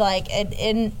 And he's like,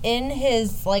 in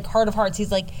his like heart of hearts,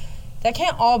 he's like, that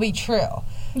can't all be true.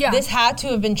 Yeah. This had to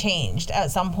have been changed at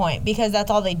some point, because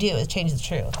that's all they do is change the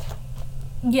truth.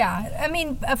 Yeah, I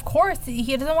mean, of course,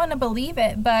 he doesn't want to believe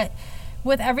it, but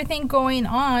with everything going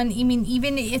on, I mean,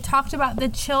 even it talked about the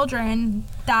children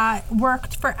that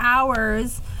worked for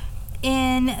hours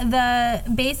in the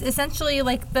base, essentially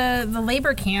like the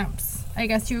labor camps, I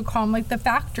guess you would call them, like the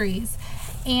factories.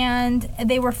 And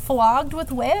they were flogged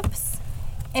with whips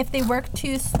if they worked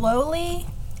too slowly,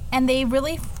 and they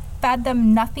really fed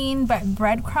them nothing but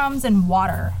breadcrumbs and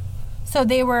water. So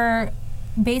they were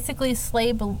basically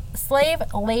slave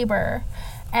labor,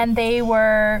 and they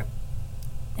were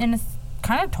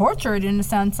kind of tortured in a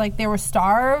sense. Like they were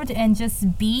starved and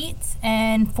just beat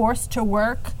and forced to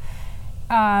work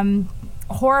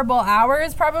horrible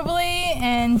hours probably,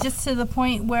 and just to the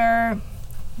point where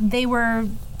they were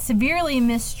severely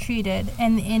mistreated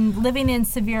and living in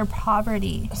severe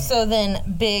poverty. So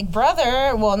then Big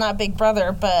Brother, well, not Big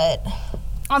Brother, but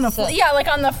on the like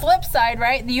on the flip side,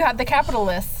 right, you have the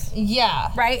capitalists.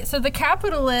 Yeah. Right? So the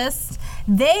capitalists,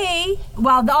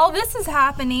 while all this is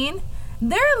happening,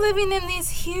 they're living in these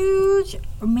huge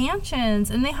mansions,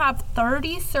 and they have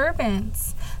 30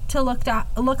 servants to look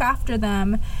after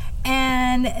them.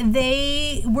 And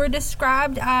they were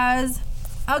described as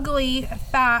ugly,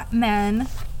 fat men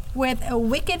with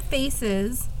wicked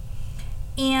faces.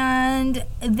 And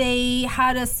they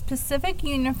had a specific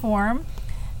uniform.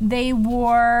 They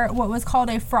wore what was called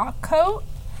a frock coat.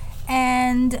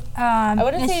 And I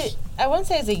wouldn't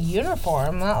say it's a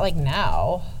uniform, not like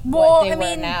now. Well, what they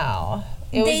wear now.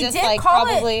 It was just like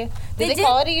probably. Did they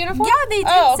call it a uniform? Yeah, they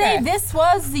did say this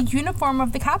was the uniform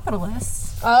of the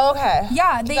capitalists. Oh, okay.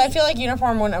 Yeah, I feel like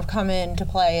uniform wouldn't have come into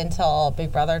play until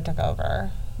Big Brother took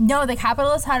over. No, the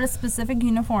capitalists had a specific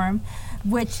uniform,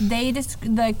 which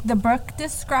the book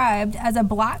described as a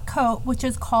black coat, which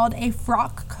is called a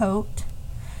frock coat,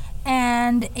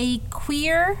 and a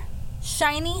queer,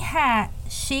 shiny hat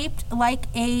shaped like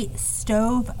a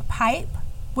stove pipe,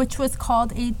 which was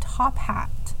called a top hat.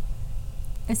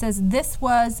 It says this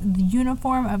was the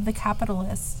uniform of the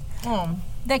capitalists.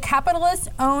 The capitalists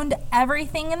owned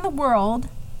everything in the world,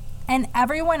 and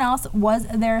everyone else was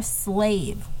their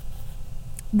slave.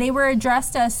 They were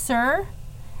addressed as Sir,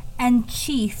 and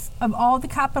chief of all the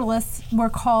capitalists were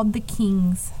called the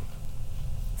kings.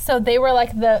 So they were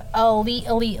like the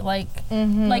elite, like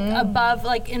like above,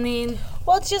 like in the.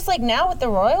 Well, it's just like now with the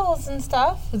royals and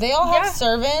stuff. They all have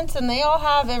servants, and they all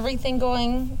have everything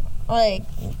going like.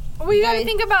 Well, you got to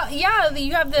think about you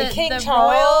have the King the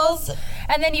Charles, royals,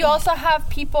 and then you also have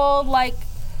people like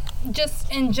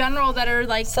just in general that are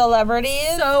like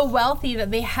celebrities, so wealthy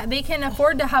that they can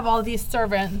afford to have all these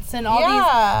servants and all these,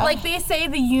 like they say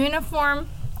the uniform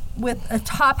with a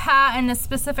top hat and a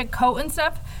specific coat and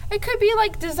stuff. It could be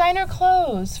like designer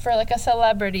clothes for like a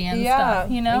celebrity and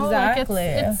stuff, you know?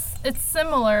 Exactly. Like it's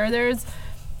similar.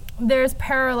 There's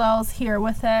parallels here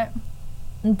with it.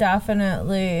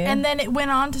 Definitely. And then it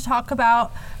went on to talk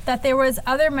about that there was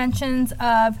other mentions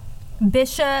of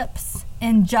bishops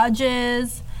and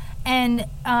judges and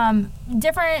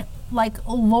different like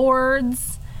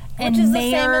lords and which is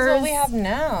mayors. the same as what we have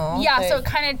now. Yeah, like, so it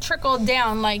kind of trickled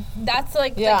down. Like that's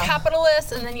like the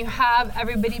capitalists, and then you have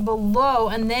everybody below,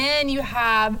 and then you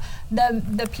have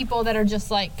the people that are just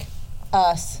like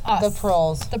us. The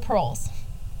proles. The proles.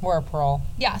 We're a prole.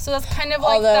 Yeah, so that's kind of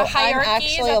like the hierarchy. I'm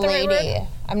actually a lady.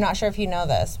 I'm not sure if you know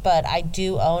this, but I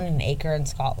do own an acre in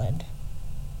Scotland.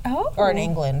 Oh. Or in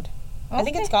England. Okay. I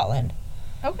think it's Scotland.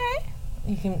 Okay.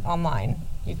 You can online.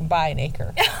 You can buy an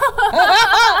acre.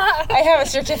 I have a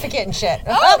certificate and shit. Okay.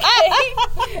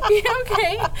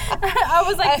 I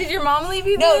was like, did your mom leave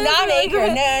you? No, not an acre.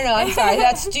 No. I'm sorry.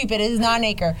 That's stupid. It is not an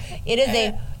acre. It is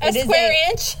a square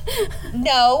inch.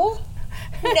 No,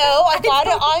 I got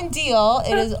it on deal.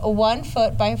 It is 1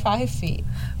 foot by 5 feet.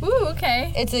 Ooh,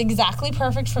 okay. It's exactly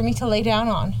perfect for me to lay down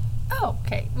on. Oh,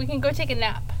 okay. We can go take a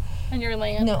nap on your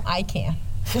land. No, I can.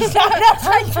 It's not enough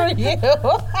room for you.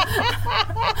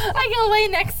 I can lay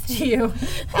next to you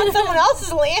on someone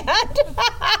else's land.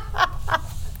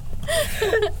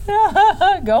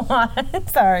 Go on.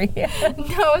 Sorry.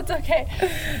 No, it's okay.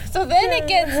 So then it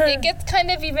gets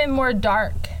kind of even more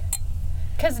dark.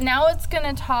 because now it's going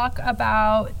to talk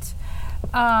about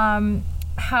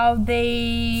how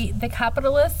the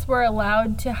capitalists were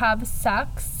allowed to have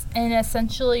sex and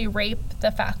essentially rape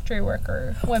the factory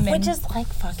worker women. Which is like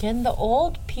fucking the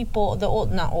old people,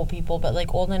 not old people, but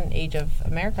like old in age of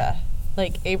America.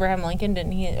 Like Abraham Lincoln,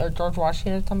 didn't he, or George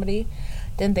Washington or somebody,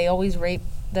 didn't they always rape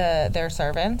their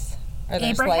servants? Or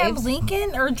their Abraham slaves?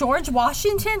 Lincoln or George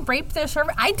Washington raped their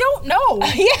servant? I don't know.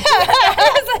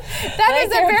 that is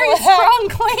a very strong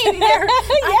claim there.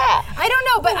 I don't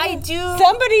know, but I do.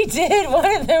 Somebody did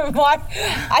one of them.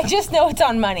 I just know it's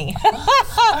on money.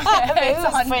 Maybe it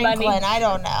was Franklin. I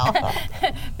don't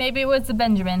know. Maybe it was the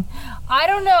Benjamin. I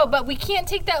don't know, but we can't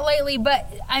take that lightly. But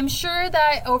I'm sure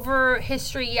that over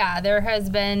history, there has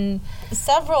been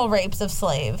several rapes of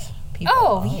slave people.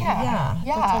 Oh, yeah.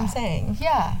 That's what I'm saying.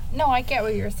 Yeah. No, I get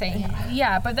what you're saying.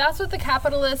 Yeah, but that's what the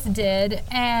capitalists did,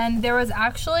 and there was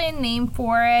actually a name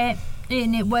for it,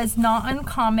 and it was not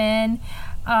uncommon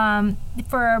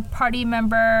for a party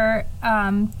member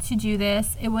to do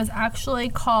this. It was actually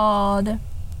called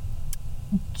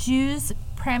Jus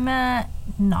Prima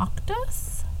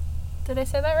Noctis. Did I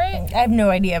say that right? I have no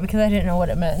idea because I didn't know what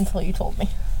it meant until you told me.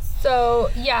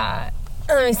 So, yeah.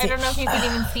 Let me see. I don't know if you can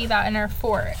even see that in our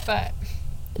fort, but...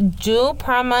 Jus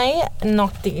Prima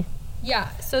Noctis. Yeah,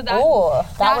 so that... Oh,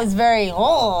 that was very...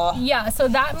 Oh. Yeah, so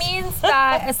that means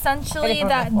that essentially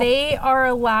that they are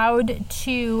allowed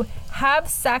to have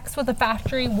sex with a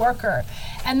factory worker.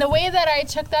 And the way that I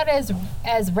took that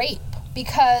as rape.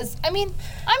 Because, I mean,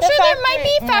 I'm sure there might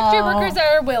be factory workers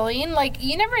that are willing. Like,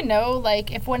 you never know,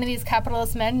 like, if one of these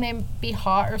capitalist men may be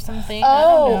hot or something. I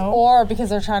don't know. Or because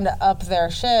they're trying to up their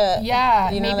shit.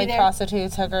 Yeah. You know, like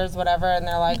prostitutes, hookers, whatever, and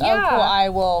they're like, Yeah. oh, cool, I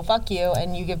will fuck you,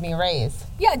 and you give me a raise.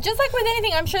 Yeah, just like with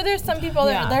anything, I'm sure there's some people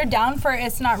that they're down for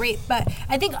it's not rape. But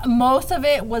I think most of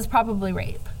it was probably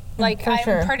rape. Like,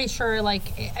 I'm pretty sure, like,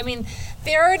 I mean,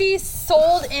 they already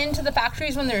sold into the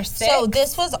factories when they're sick. So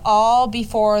this was all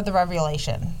before the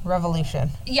revolution.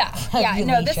 Yeah,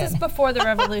 no, this is before the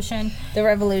revolution. The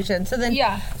revolution. So then,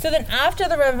 So then after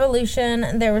the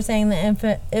revolution, they were saying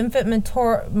the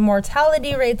infant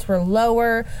mortality rates were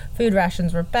lower, food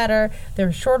rations were better, there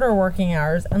were shorter working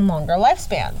hours and longer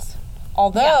lifespans.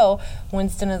 Although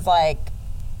Winston is like,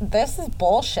 this is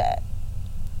bullshit.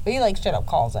 He like straight up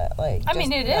calls it. Like, I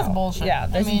mean, it is bullshit. Yeah,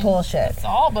 this is bullshit. It's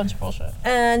all a bunch of bullshit.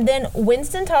 And then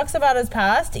Winston talks about his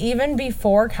past even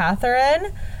before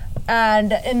Catherine,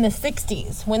 and in the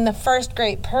 60s when the first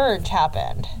Great Purge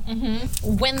happened.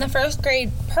 Mm-hmm. When the first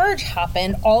Great Purge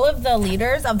happened, all of the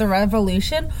leaders of the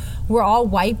revolution were all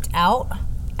wiped out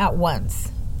at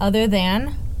once, other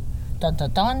than dun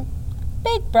dun dun.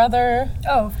 Big Brother.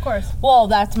 Oh, of course. Well,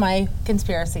 that's my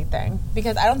conspiracy thing.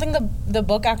 Because I don't think the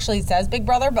book actually says Big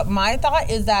Brother, but my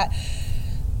thought is that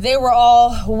they were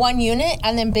all one unit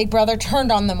and then Big Brother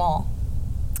turned on them all.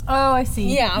 Oh, I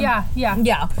see. Yeah.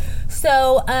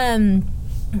 So,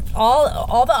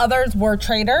 all the others were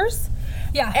traitors.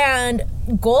 Yeah. And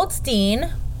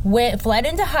Goldstein fled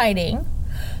into hiding.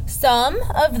 Some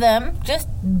of them just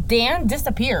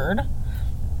disappeared.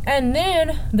 And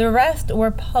then the rest were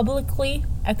publicly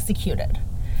executed.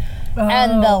 Oh.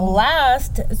 And the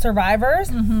last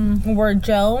survivors were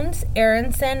Jones,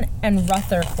 Aronson, and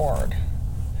Rutherford.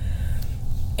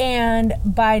 And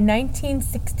by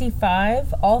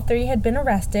 1965, all three had been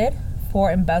arrested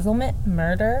for embezzlement,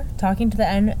 murder, talking to the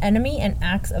enemy, and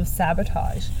acts of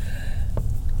sabotage.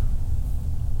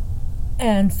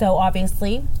 And so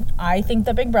obviously, I think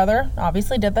that Big Brother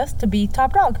obviously did this to be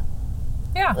top dog.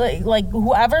 Yeah. Like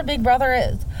whoever Big Brother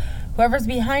is, whoever's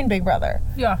behind Big Brother.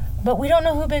 Yeah. But we don't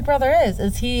know who Big Brother is.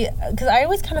 Is he? Because I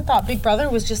always kind of thought Big Brother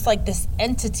was just like this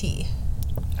entity.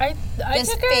 I took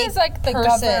it as like the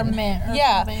government or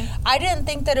something. I didn't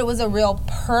think that it was a real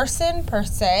person per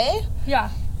se. Yeah.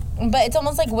 But it's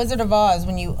almost like Wizard of Oz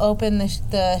when you open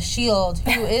the shield.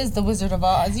 Who is the Wizard of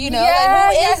Oz? You know,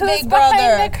 like, who is Big Brother? Who's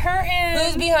behind the curtain?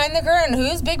 Who's behind the curtain?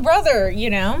 Who's Big Brother? You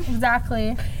know?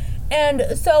 Exactly.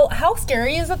 And so how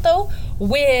scary is it, though,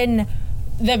 when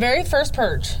the very first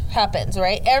purge happens,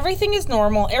 right? Everything is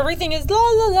normal. Everything is la,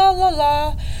 la, la, la,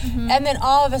 la. Mm-hmm. And then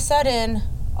all of a sudden,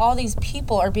 all these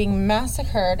people are being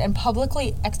massacred and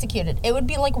publicly executed. It would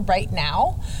be like right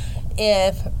now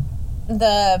if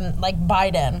the, like,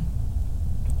 Biden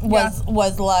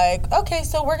was like, okay,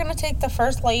 so we're going to take the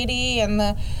first lady and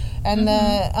the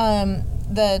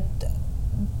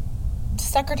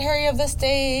secretary of the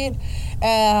state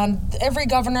and every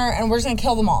governor, and we're just gonna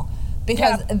kill them all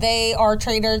because they are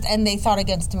traitors and they fought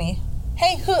against me.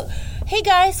 Hey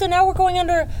guys, so now we're going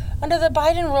under the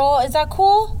Biden rule. Is that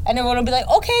cool? And everyone will be like,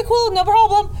 okay, cool, no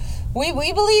problem. we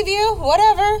believe you,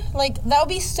 whatever. Like, that would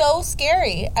be so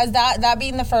scary, as that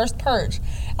being the first purge.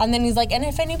 And then he's like, and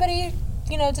if anybody,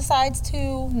 decides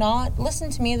to not listen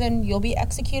to me, then you'll be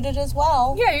executed as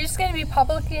well. Yeah, you're just going to be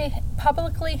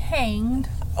publicly hanged.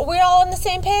 We're all on the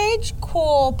same page?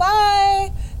 Cool,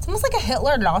 bye. It's almost like a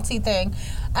Hitler Nazi thing.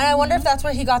 And I wonder if that's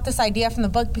where he got this idea from the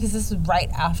book, because this is right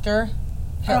after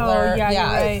Hitler. Oh, yeah, you're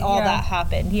right. All Yeah. that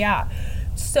happened. Yeah.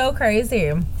 So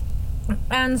crazy.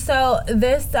 And so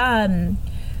this,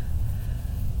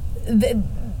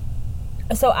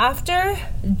 so after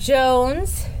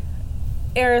Jones,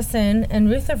 Harrison, and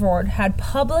Rutherford had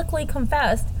publicly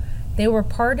confessed, they were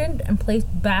pardoned and placed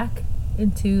back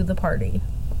into the party.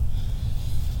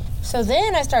 So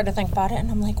then I started to think about it,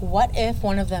 and I'm like, what if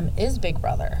one of them is Big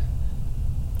Brother?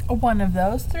 One of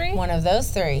those three? One of those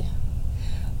three.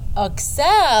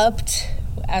 Except,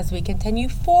 as we continue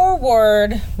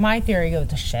forward, My theory goes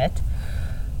to shit.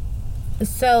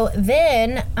 So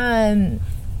then,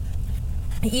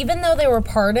 even though they were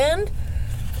pardoned,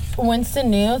 Winston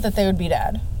knew that they would be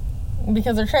dead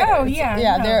because they're traitors. Oh, yeah,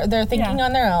 yeah. no, They're thinking yeah.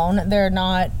 on their own. They're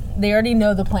not. They already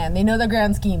know the plan. They know the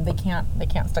grand scheme. They can't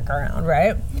stick around,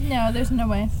 right? No, there's no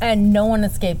way. And no one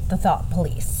escaped the thought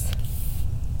police.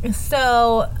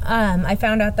 So I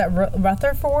found out that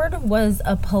Rutherford was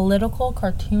a political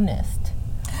cartoonist.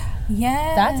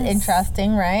 Yes. That's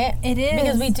interesting, right? It is.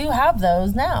 Because we do have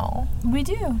those now. We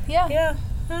do, yeah.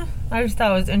 Yeah. I just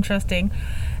thought it was interesting.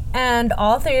 And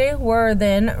all three were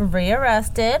then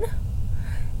rearrested,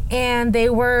 and they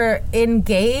were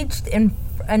engaged in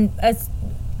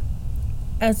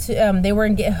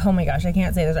oh my gosh, I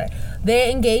can't say this right.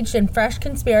 They engaged in fresh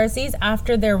conspiracies.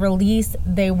 After their release,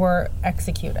 they were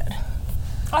executed.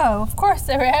 Oh, of course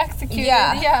they were executed.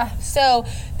 Yeah. So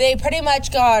they pretty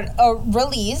much got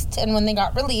released, and when they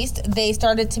got released, they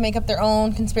started to make up their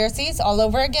own conspiracies all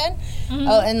over again.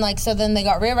 And so then they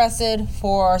got rearrested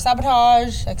for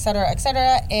sabotage,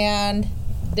 etc., and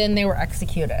Then they were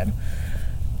executed.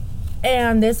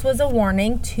 And this was a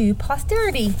warning to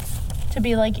posterity. To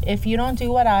be like, if you don't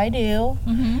do what I do,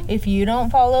 if you don't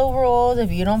follow rules, if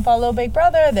you don't follow Big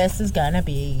Brother, this is gonna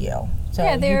be you. So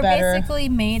yeah, they you were better, basically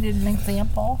made an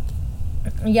example.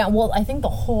 Yeah, well, I think the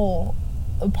whole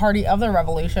party of the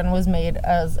revolution was made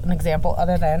as an example,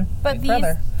 other than But Big these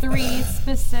Brother. three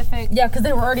specific... Yeah, because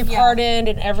they were already Yeah. pardoned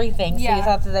and everything, so you Yeah.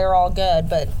 thought that they were all good,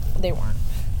 but they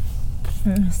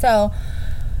weren't. So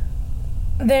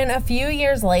then a few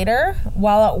years later,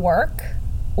 while at work,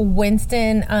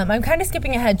 Winston, I'm kind of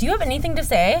skipping ahead. Do you have anything to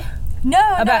say? No,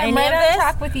 About I'm any right of on this?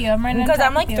 track with you. Because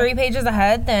I'm like 3 pages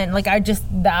ahead, then like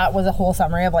that was a whole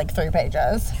summary of like 3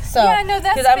 pages. So Yeah, no,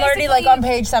 that's because I'm already like basically- on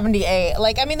page 78.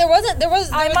 Like, I mean, there was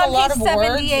I'm a on lot page of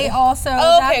 78 words. also.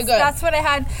 Oh, okay, that's, good. That's what I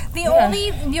had. The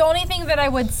only thing that I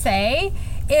would say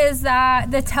is that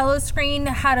the telescreen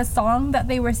had a song that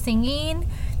they were singing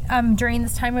during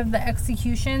this time of the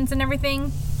executions and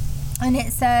everything, and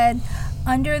it said,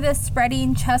 "Under the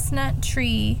spreading chestnut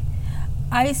tree,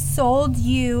 I sold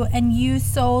you and you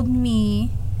sold me.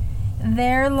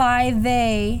 There lie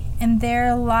they and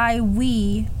there lie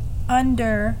we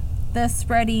under the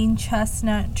spreading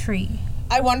chestnut tree."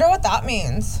 I wonder what that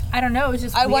means. I don't know. It was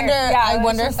just I weird. wonder. Yeah, I it was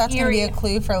wonder if just that's gonna be a eerie.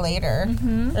 clue for later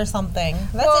or something.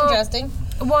 That's Well, interesting.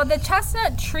 Well, the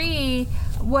chestnut tree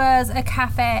was a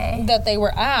cafe That they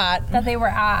were at. that they were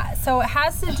at, so it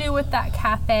has to do with that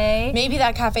cafe. Maybe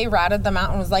that cafe ratted them out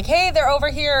and was like, "Hey, they're over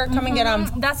here. Come and get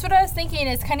them." That's what I was thinking.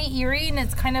 It's kind of eerie, and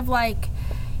it's kind of like,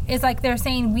 it's like they're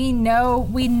saying, we know,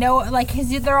 like, because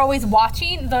they're always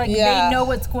watching. Like, Yeah. they know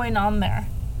what's going on there.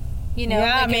 You know,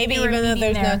 Yeah, like if maybe they were even though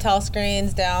meeting there's no there.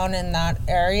 telescreens down in that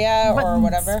area But or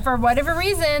whatever. For whatever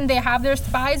reason, they have their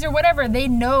spies or whatever. They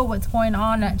know what's going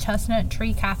on at Chestnut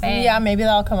Tree Cafe. Yeah, maybe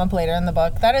that'll come up later in the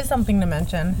book. That is something to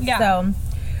mention. Yeah. So,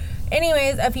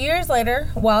 anyways, a few years later,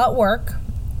 while at work,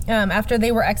 after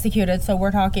they were executed, so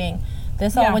we're talking,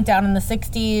 this all Yeah. went down in the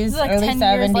 60s, This is like early 10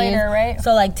 70s. years later, right?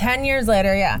 So like 10 years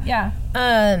later, yeah. Yeah.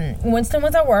 Winston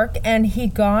was at work and he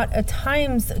got a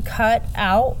Times cut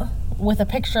out with a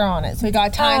picture on it. So he got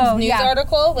a Times news yeah.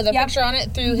 article with a Yep. picture on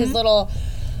it through his little,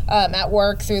 at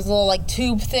work, through his little like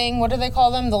tube thing. What do they call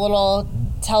them? The little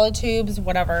teletubes,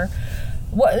 whatever.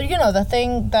 What, the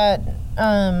thing that,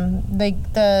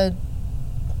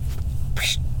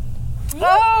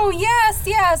 Oh,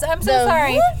 yes. I'm so The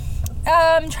sorry. what?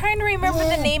 I'm trying to remember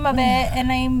the name of it,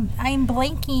 and I'm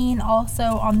blanking also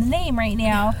on the name right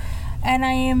now, and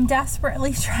I am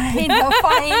desperately trying to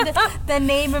find the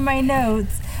name in my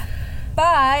notes.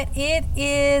 But it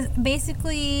is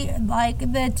basically like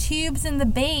the tubes in the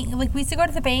bank. Like, we used to go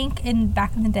to the bank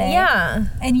back in the day. Yeah.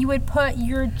 And you would put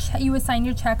you would sign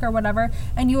your check or whatever,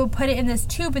 and you would put it in this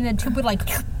tube, and the tube would like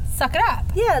suck it up.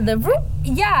 Yeah,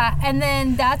 Yeah, and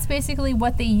then that's basically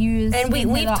what they use. and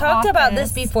we've talked about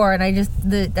this before, and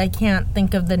I can't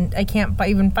think of I can't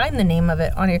even find the name of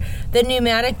it on here. The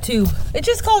pneumatic tube. It's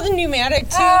just called the pneumatic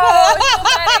tube. Oh,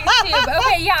 pneumatic tube.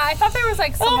 Okay, yeah, I thought there was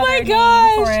like some other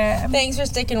name for it. Thanks for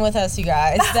sticking with us, you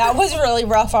guys. That was really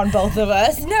rough on both of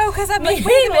us. No, because I'm like,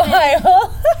 wait a minute.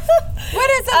 What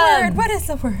is the word? What is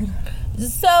the word?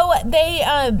 So they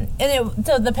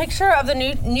so the picture of the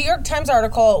New York Times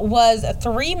article was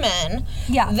 3 men.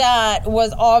 Yeah. That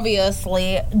was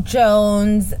obviously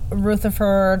Jones,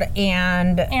 Rutherford,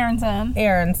 and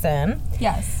Aronson.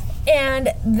 Yes. And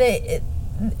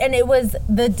it was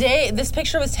the day this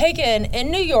picture was taken in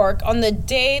New York on the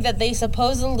day that they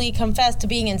supposedly confessed to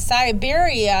being in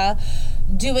Siberia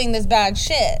doing this bad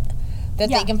shit that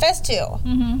they confessed to.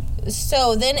 Mm-hmm.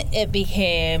 So then it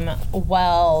became,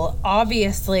 well,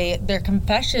 obviously their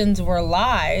confessions were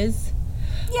lies.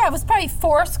 Yeah, it was probably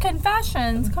forced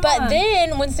confessions. Come But on.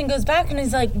 then Winston goes back and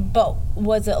he's like, but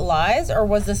was it lies or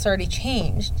was this already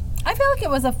changed? I feel like it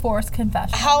was a forced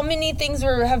confession. How many things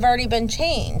have already been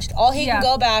changed? All he can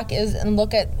go back and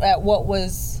look at what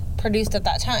was produced at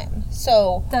that time.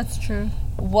 So that's true.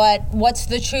 What's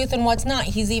the truth and what's not?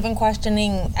 He's even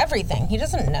questioning everything. He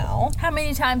doesn't know. How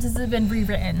many times has it been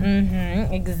rewritten?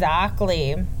 Mm-hmm,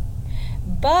 exactly.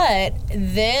 But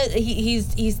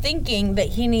he's thinking that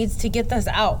he needs to get this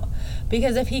out.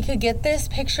 Because if he could get this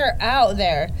picture out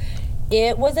there,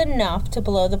 it was enough to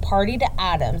blow the party to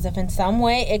atoms if in some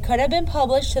way it could have been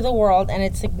published to the world and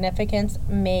its significance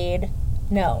made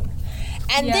known.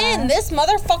 And then this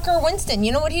motherfucker Winston,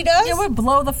 you know what he does? It would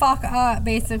blow the fuck up,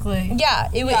 basically. Yeah,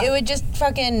 it would just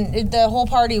fucking, the whole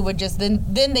party would just,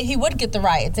 then he would get the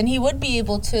riots, and he would be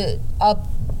able to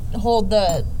uphold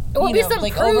the, it would be some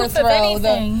like proof overthrow of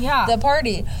anything, the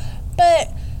party.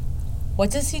 But what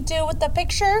does he do with the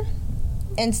picture?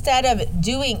 Instead of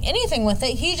doing anything with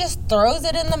it, he just throws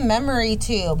it in the memory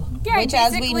tube. Yeah, which,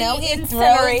 as we know, he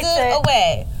throws it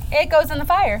away. It goes in the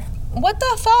fire. What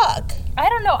the fuck? I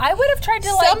don't know. I would have tried to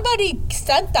Somebody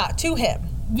sent that to him.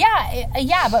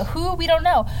 Yeah, but who, we don't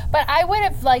know. But I would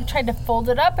have tried to fold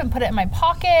it up and put it in my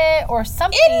pocket or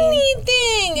something.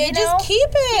 Anything. Just keep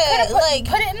it.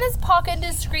 Put it in his pocket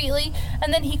discreetly,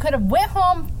 and then he could have went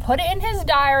home, put it in his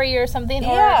diary or something.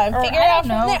 And figure it out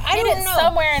from there. I don't know.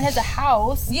 Somewhere in his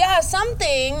house. Yeah,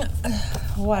 something.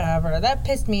 Whatever. That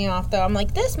pissed me off, though. I'm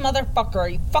like, this motherfucker, are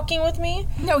you fucking with me?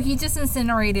 No, he just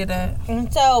incinerated it.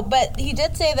 And so, but he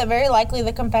did say that very likely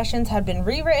the confessions had been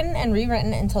rewritten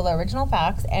until the original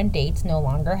facts and dates no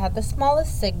longer had the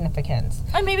smallest significance.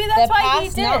 And maybe that's why he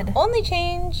did. Not only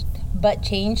changed, but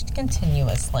changed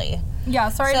continuously. Yeah,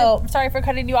 sorry for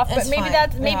cutting you off, but maybe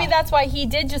that's why he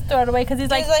did just throw it away, because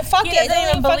he's like fuck he doesn't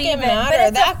even believe it. Matter. But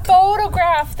it's a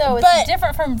photograph, though. It's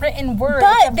different from written words.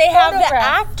 But they have the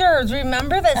actors.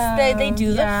 Remember that they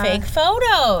do the fake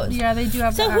photos. Yeah, they do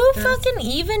have. So who fucking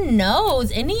even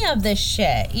knows any of this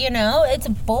shit? You know, it's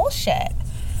bullshit.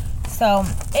 So,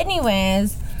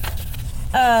 anyways,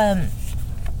 then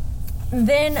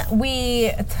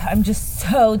I'm just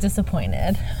so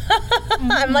disappointed.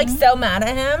 I'm like so mad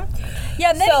at him.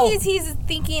 Yeah, and then he's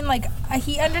thinking like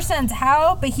he understands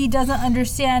how, but he doesn't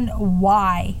understand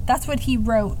why. That's what he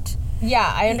wrote.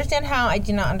 Yeah, I understand how. I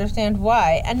do not understand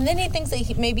why. And then he thinks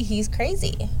that maybe he's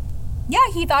crazy. Yeah,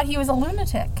 he thought he was a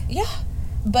lunatic. Yeah,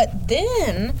 but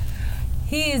then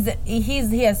he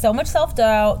has so much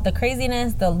self-doubt, the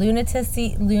craziness, the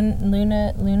lunaticness.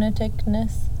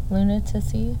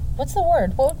 Lunacy. What's the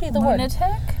word? What would be the word?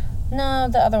 Lunatic? No,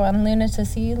 the other one.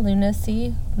 Lunacy.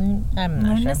 I'm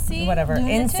not sure. Whatever.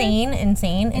 Lunatic? Insanity.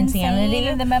 Insane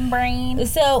in the membrane.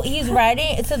 So he's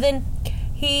writing. So then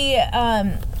he,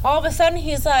 all of a sudden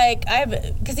he's like,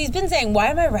 because he's been saying, why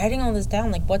am I writing all this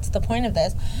down? Like, what's the point of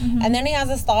this? Mm-hmm. And then he has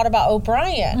this thought about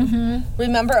O'Brien. Mm-hmm.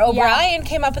 Remember, O'Brien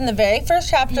came up in the very first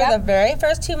chapter, the very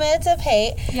first 2 minutes of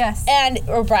Hate. Yes. And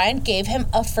O'Brien gave him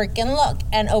a freaking look.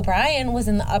 And O'Brien was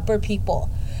in the upper people.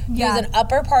 He was an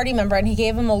upper party member, and he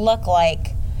gave him a look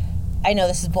like, I know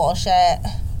this is bullshit.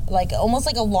 Like, almost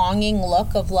like a longing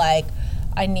look of like,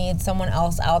 I need someone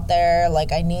else out there.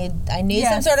 Like, I need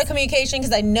some sort of communication,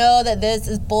 because I know that this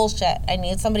is bullshit. I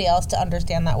need somebody else to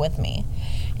understand that with me,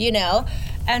 you know?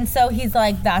 And so he's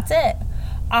like, that's it.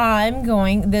 I'm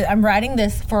writing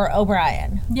this for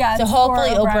O'Brien. Yeah. So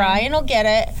hopefully O'Brien will get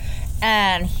it.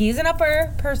 And he's an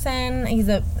upper person. He's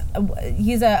a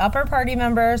he's an upper party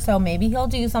member, so maybe he'll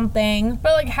do something.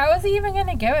 But like, how is he even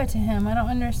gonna give it to him? I don't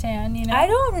understand. You know. I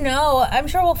don't know. I'm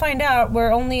sure we'll find out.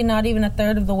 We're only not even a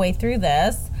third of the way through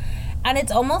this, and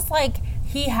it's almost like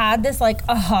he had this like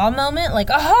aha moment, like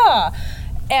aha,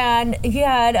 and he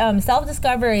had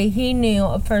self-discovery. He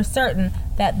knew for certain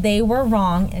that they were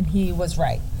wrong and he was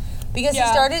right. Because he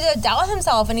started to doubt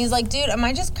himself, and he's like, dude, am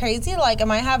I just crazy? Like, am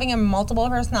I having a multiple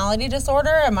personality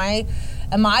disorder? Am I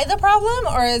the problem,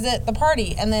 or is it the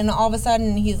party? And then all of a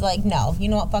sudden, he's like, no, you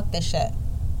know what? Fuck this shit.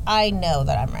 I know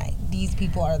that I'm right. These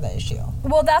people are the issue.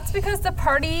 Well, that's because the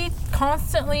party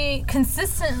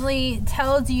consistently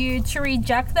tells you to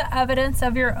reject the evidence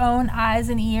of your own eyes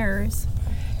and ears.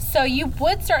 So you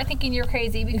would start thinking you're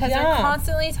crazy because they're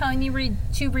constantly telling you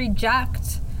to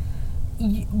reject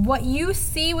what you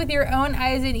see with your own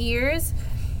eyes and ears,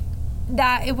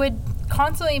 that it would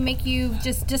constantly make you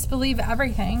just disbelieve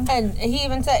everything. And he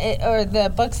even said, or the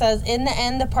book says, in the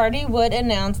end, the party would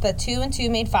announce that 2 and 2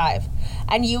 made 5,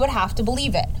 and you would have to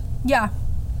believe it. Yeah.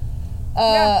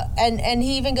 And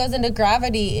he even goes into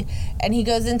gravity, and he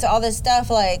goes into all this stuff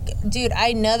like, dude,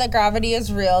 I know that gravity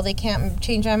is real. They can't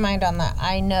change my mind on that.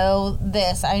 I know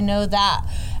this. I know that.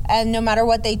 And no matter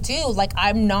what they do, like,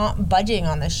 I'm not budging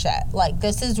on this shit. Like,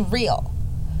 this is real.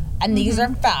 And these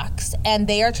are facts. And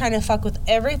they are trying to fuck with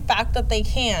every fact that they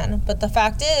can. But the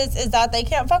fact is that they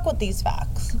can't fuck with these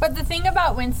facts. But the thing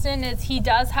about Winston is he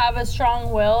does have a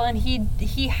strong will, and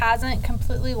he hasn't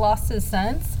completely lost his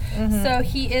sense. So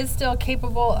he is still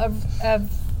capable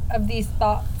of these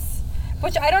thoughts.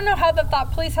 Which I don't know how the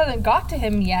thought police hasn't got to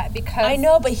him yet, because I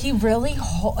know, but he really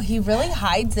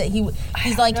hides it.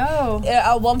 He's like,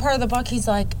 at one part of the book, he's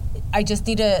like, I just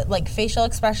need to, like, facial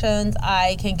expressions.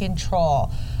 I can control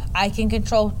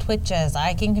twitches.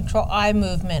 I can control eye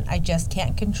movement. I just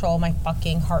can't control my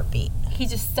fucking heartbeat. He's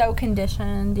just so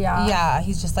conditioned. Yeah,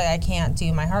 he's just like, I can't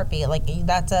do my heartbeat. Like,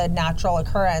 that's a natural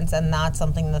occurrence, and that's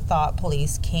something the thought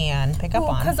police can pick up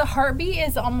on. Because a heartbeat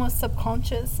is almost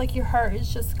subconscious. Like, your heart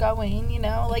is just going, you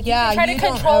know? Like, you Yeah, can try you to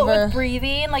don't control it ever- with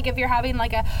breathing. Like, if you're having,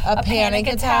 like, a panic panic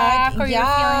attack, or you're feeling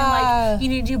Yeah. like you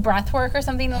need to do breath work or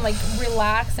something to, like,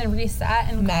 relax and reset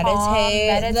and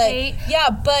meditate. meditate.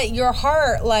 Like, but your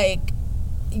heart, like,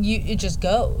 it just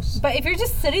goes. But if you're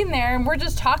just sitting there and we're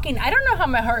just talking, I don't know how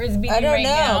my heart is beating I don't right know.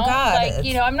 now. God, Like,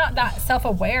 you know, I'm not that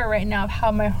self-aware right now of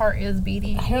how my heart is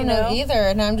beating. I don't know either,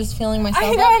 and I'm just feeling myself.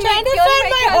 I know, I'm I'm trying like to find feeling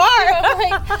my chest, heart. you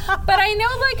know, like, but I know,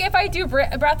 like, if I do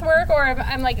breath work, or if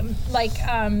I'm like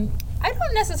I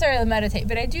don't necessarily meditate,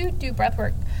 but I do breath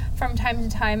work from time to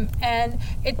time, and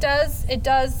it does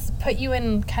put you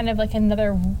in kind of like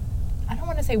another, I don't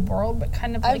want to say world, but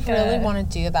kind of like I really want to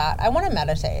do that. I want to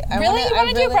meditate. You want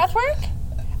to do breath work?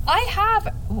 I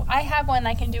have one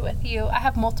I can do with you. I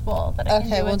have multiple that I can do with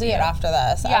you. Okay, we'll do it after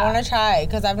this. Yeah. I want to try,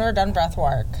 because I've never done breath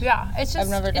work. Yeah, it's just I've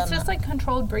never done it's just that. like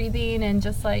controlled breathing, and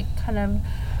just like kind of,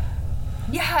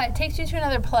 yeah, it takes you to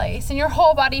another place, and your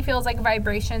whole body feels like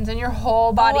vibrations, and your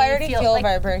whole body I already feels feel like,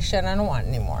 vibration. I don't want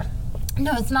any more.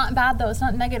 no, it's not bad though. It's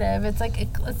not negative. It's like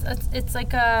it's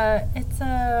like it's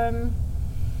kind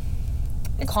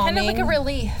of like a Calming.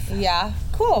 relief. Yeah,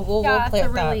 cool. We'll Yeah, play it's a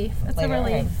with that relief. It's a later.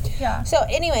 relief. Okay. Yeah. So,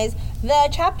 anyways, the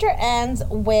chapter ends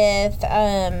with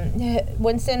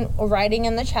Winston writing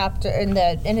in the chapter in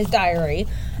his diary,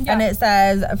 and it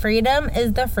says, "Freedom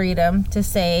is the freedom to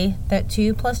say that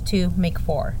 2 + 2 make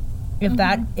 4. If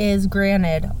that is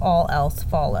granted, all else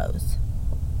follows."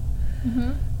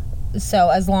 So,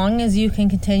 as long as you can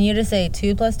continue to say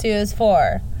 2 + 2 is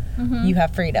 4, you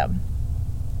have freedom.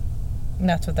 And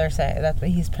that's what they're saying. That's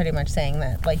what he's pretty much saying,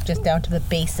 that, like, just down to the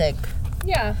basic.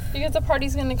 Yeah, because the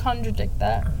party's going to contradict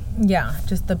that. Yeah,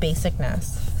 just the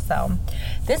basicness. So,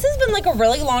 this has been like a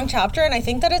really long chapter, and I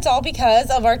think that it's all because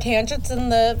of our tangents in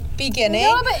the beginning.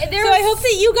 No, but there so I was- hope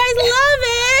that you guys love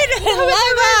it. No, but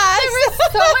love us. there was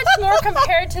so much more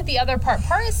compared to the other part.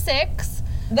 Part 6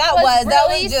 that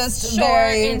really was just short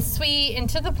very. and sweet and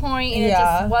to the point, and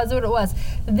Yeah. it just was what it was.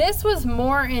 This was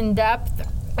more in depth.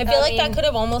 I feel like that could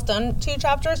have almost done 2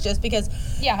 chapters, just because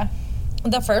Yeah.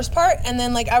 the first part, and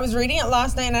then, like, I was reading it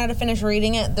last night and I had to finish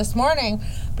reading it this morning,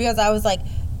 because I was like,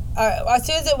 as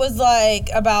soon as it was like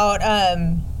about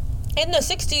in the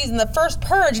 60s and the first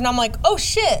purge, and I'm like, oh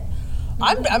shit,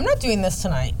 I'm not doing this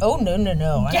tonight. Oh no. And I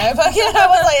was like,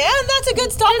 that's a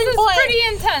good stopping This is point. pretty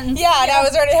intense. Yeah, and I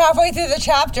was already halfway through the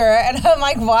chapter, and I'm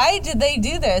like, why did they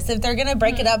do this? If they're gonna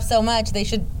break it up so much, they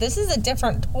should. This is a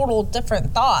total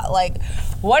different thought. Like,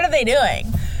 what are they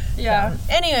doing? Yeah.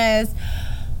 Anyways, It's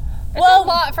well, a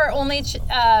lot for only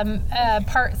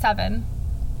part 7.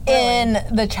 in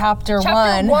the chapter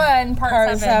Chapter 1,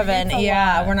 part 7. It's a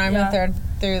yeah, lot. we're not even Yeah. the third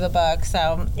through the book.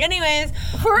 So, anyways,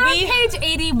 We're on page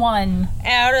 81.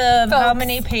 out of how Folks.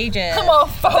 many pages? Come on,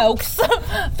 folks.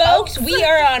 Folks, we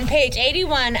are on page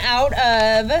 81 out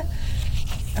of.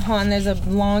 Hold on, there's a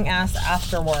long ass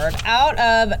afterword. Out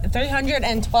of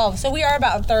 312. So we are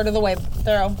about a third of the way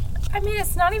through. I mean,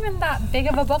 it's not even that big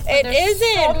of a book. But It there's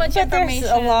isn't, so much but there's information.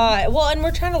 a lot. Well, and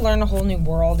we're trying to learn a whole new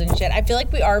world and shit. I feel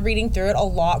like we are reading through it a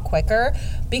lot quicker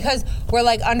because we're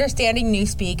like understanding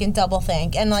Newspeak and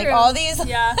Doublethink and like True. all these,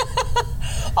 Yeah.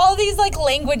 all these like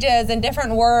languages and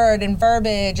different word and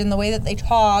verbiage and the way that they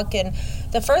talk. And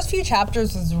the first few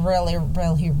chapters was really,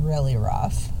 really, really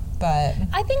rough. But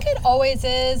I think it always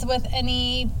is with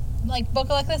any like book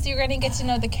like this. You're gonna get to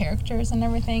know the characters and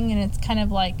everything, and it's kind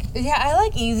of like yeah, I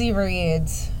like easy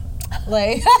reads.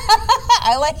 Like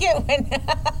I like it when.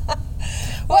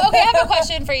 Well, okay, I have a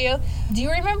question for you. Do you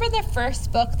remember the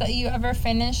first book that you ever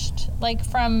finished, like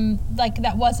from, like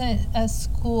that wasn't a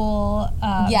school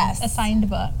Yes. assigned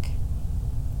book?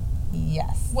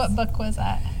 Yes. What book was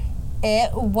that?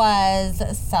 It was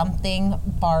Something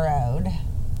Borrowed.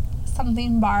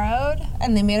 Something Borrowed?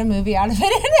 And they made a movie out of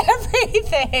it and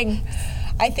everything.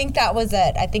 I think that was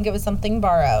it. I think it was Something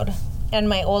Borrowed. And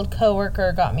my old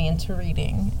coworker got me into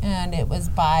reading, and it was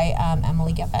by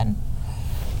Emily Giffin.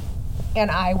 And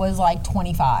I was like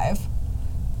 25.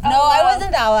 No, wow. I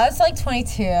wasn't that old. I was like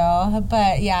 22.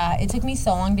 But yeah, it took me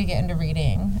so long to get into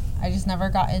reading. I just never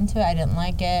got into it. I didn't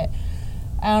like it.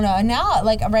 I don't know. And now,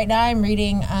 like right now, I'm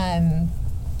reading.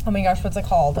 Oh my gosh, what's it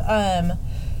called?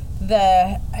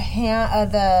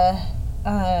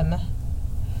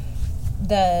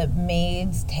 The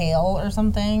Maid's Tale or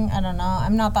something. I don't know.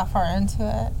 I'm not that far into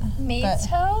it. Maid's But-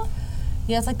 Tale?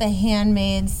 Yeah, it's like the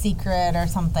Handmaid's Secret or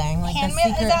something. Like Handmaid? the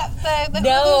Is secret. that the No,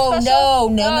 Hulu no, special?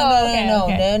 no, Oh, okay, no,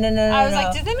 okay. no, no, no, no. I was no.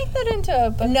 like, did they make that into a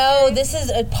book? No, series? this is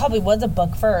it. Probably was a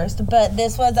book first, but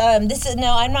this was this is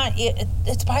no. I'm not.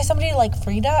 It's by somebody like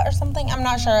Frida or something. I'm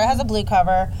not sure. It has a blue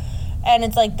cover, and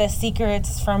it's like the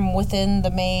secrets from within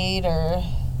the maid, or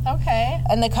Okay.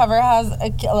 and the cover has a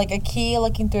key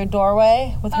looking through a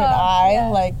doorway with her Oh, eye, yeah.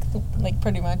 like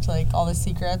pretty much like all the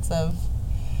secrets of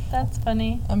That's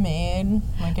funny. a maid,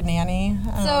 like a nanny. I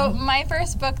don't So know. my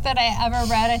first book that I ever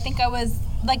read, I think I was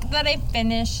like that I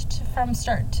finished from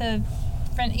start to,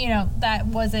 that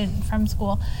wasn't from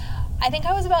school. I think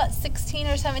I was about 16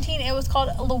 or 17. It was called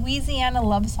Louisiana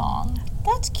Love Song.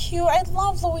 That's cute. I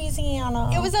love Louisiana.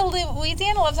 It was a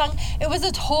Louisiana love song. It was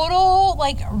a total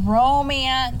like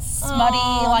romance,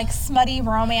 smutty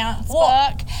romance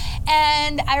Well- book.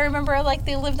 And I remember like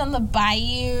they lived on the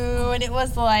bayou, and it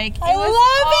was like I love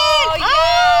it. Yeah,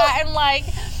 Ah! and like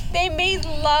they made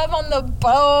love on the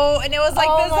boat, and it was like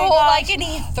Oh this my whole gosh. like, and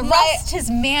he thrust his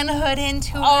manhood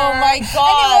into her. Oh my And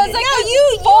God. it was like No, this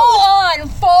you- full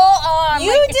on. You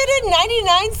like, did a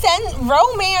 99-cent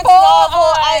romance Full novel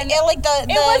on. at like the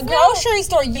was grocery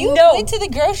store. You No. went to the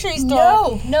grocery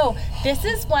store. No. This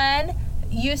is when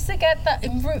you used to get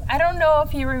I don't know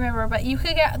if you remember, but you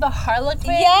could get the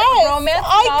Harlequin Yes, romance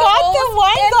I got the novels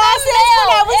wine in the glasses mail,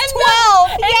 when I was in 12.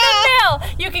 The, in Yeah. the mail.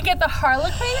 You could get the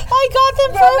Harlequin. I got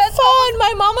them for Romance fun.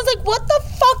 My mom was like, "What the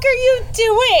fuck are you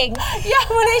doing?" Yeah.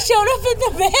 When I showed up in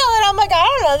the mail, and I'm like, "I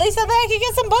don't know." They said that I could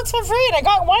get some books for free, and I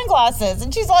got wine glasses.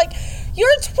 And she's like, "You're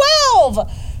 12.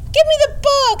 Give me the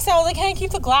books." And I was like, "Can I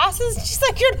keep the glasses?" And she's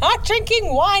like, "You're not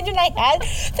drinking wine." And I had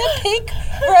the pink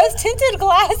rose tinted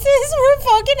glasses for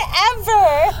fucking ever.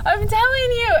 I'm telling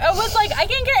you, it was like I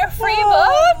can get free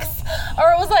Oh. books,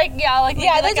 or it was like maybe Yeah, like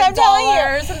that's what I'm telling $1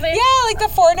 you. or something. Yeah, like the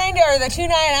 $4.90 or the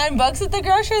 $2.99 bucks at the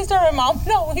grocery store. My mom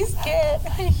would always get.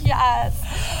 Yes.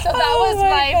 So that Oh was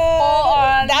my God. full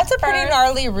on. That's a pretty first-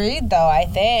 gnarly read, though, I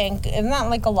think. Isn't that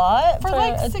like a lot? For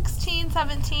like 16,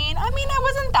 17. I mean, I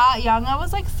wasn't that young. I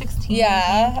was like 16.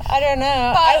 Yeah, I don't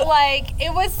know. But like,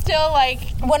 it was still like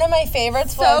One of my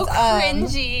favorites so was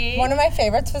cringy. one of my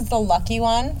favorites was the Lucky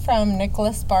One from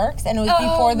Nicholas Sparks, and it was Oh,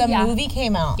 before the yeah. movie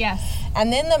came out. Yes.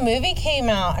 And then the movie came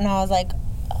out, and I was like,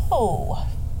 oh,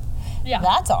 Yeah.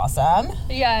 that's awesome.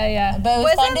 Yeah. But it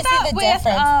was fun to see the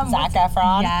difference. Zac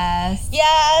Efron. Yes.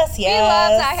 Yes, We yes.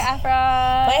 love Zac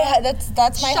Efron.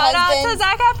 That's my Shout out to husband.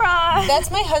 Zac Efron.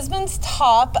 That's my husband's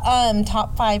top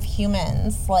 5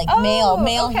 humans, like Oh,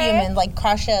 male okay. humans, like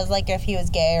crushes, like if he was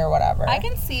gay or whatever. I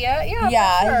can see it. Yeah.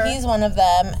 Yeah, for sure. he's one of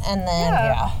them, and then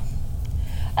Yeah.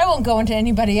 I won't go into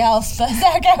anybody else, but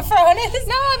Zac Efron is.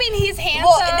 No, I mean he's handsome.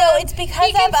 Well, no, it's because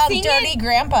He can of sing Dirty it,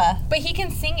 Grandpa. but he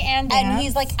can sing and dance. And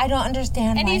he's like, I don't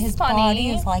understand And why he's his funny. body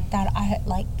is like that. I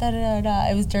like da-da-da-da.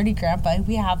 It was Dirty Grandpa.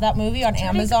 We have that movie on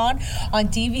Amazon, on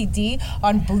DVD,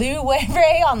 on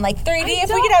Blu-ray, on like 3D. If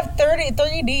we could have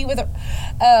 3D with,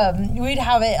 we'd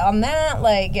have it on that.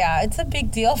 Like, yeah, it's a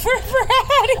big deal for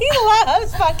Brad. He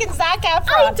loves fucking Zac Efron.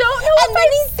 I don't know if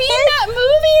I've seen that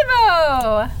movie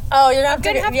though. Oh, you're gonna have to.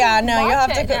 Gonna have to Yeah, no, you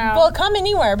watch have to. it now. Well, come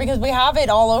anywhere because we have it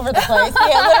all over the place. We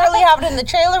literally have it in the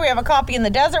trailer. We have a copy in the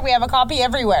desert. We have a copy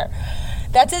everywhere.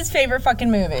 That's his favorite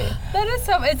fucking movie. That is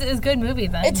so. It's a good movie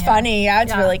then. It's funny. Yeah,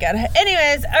 it's really good.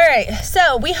 Anyways, all right.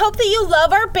 So we hope that you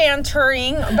love our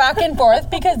bantering back and forth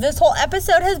because this whole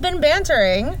episode has been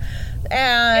bantering.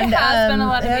 And It has been a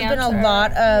lot of it has been a banter.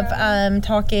 lot of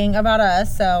talking about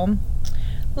us. So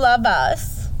love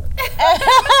us.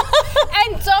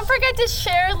 And don't forget to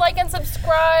share, like, and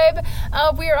subscribe.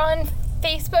 We're on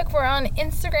Facebook. We're on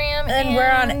Instagram. And we're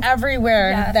on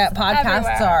everywhere Yes, that podcasts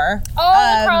everywhere. are.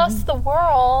 all across the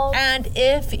world. And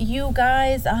if you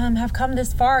guys have come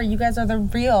this far, you guys are the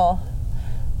real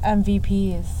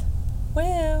MVPs.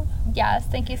 Woo. Yes,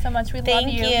 thank you so much. We love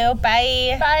Thank you.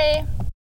 Bye. Bye.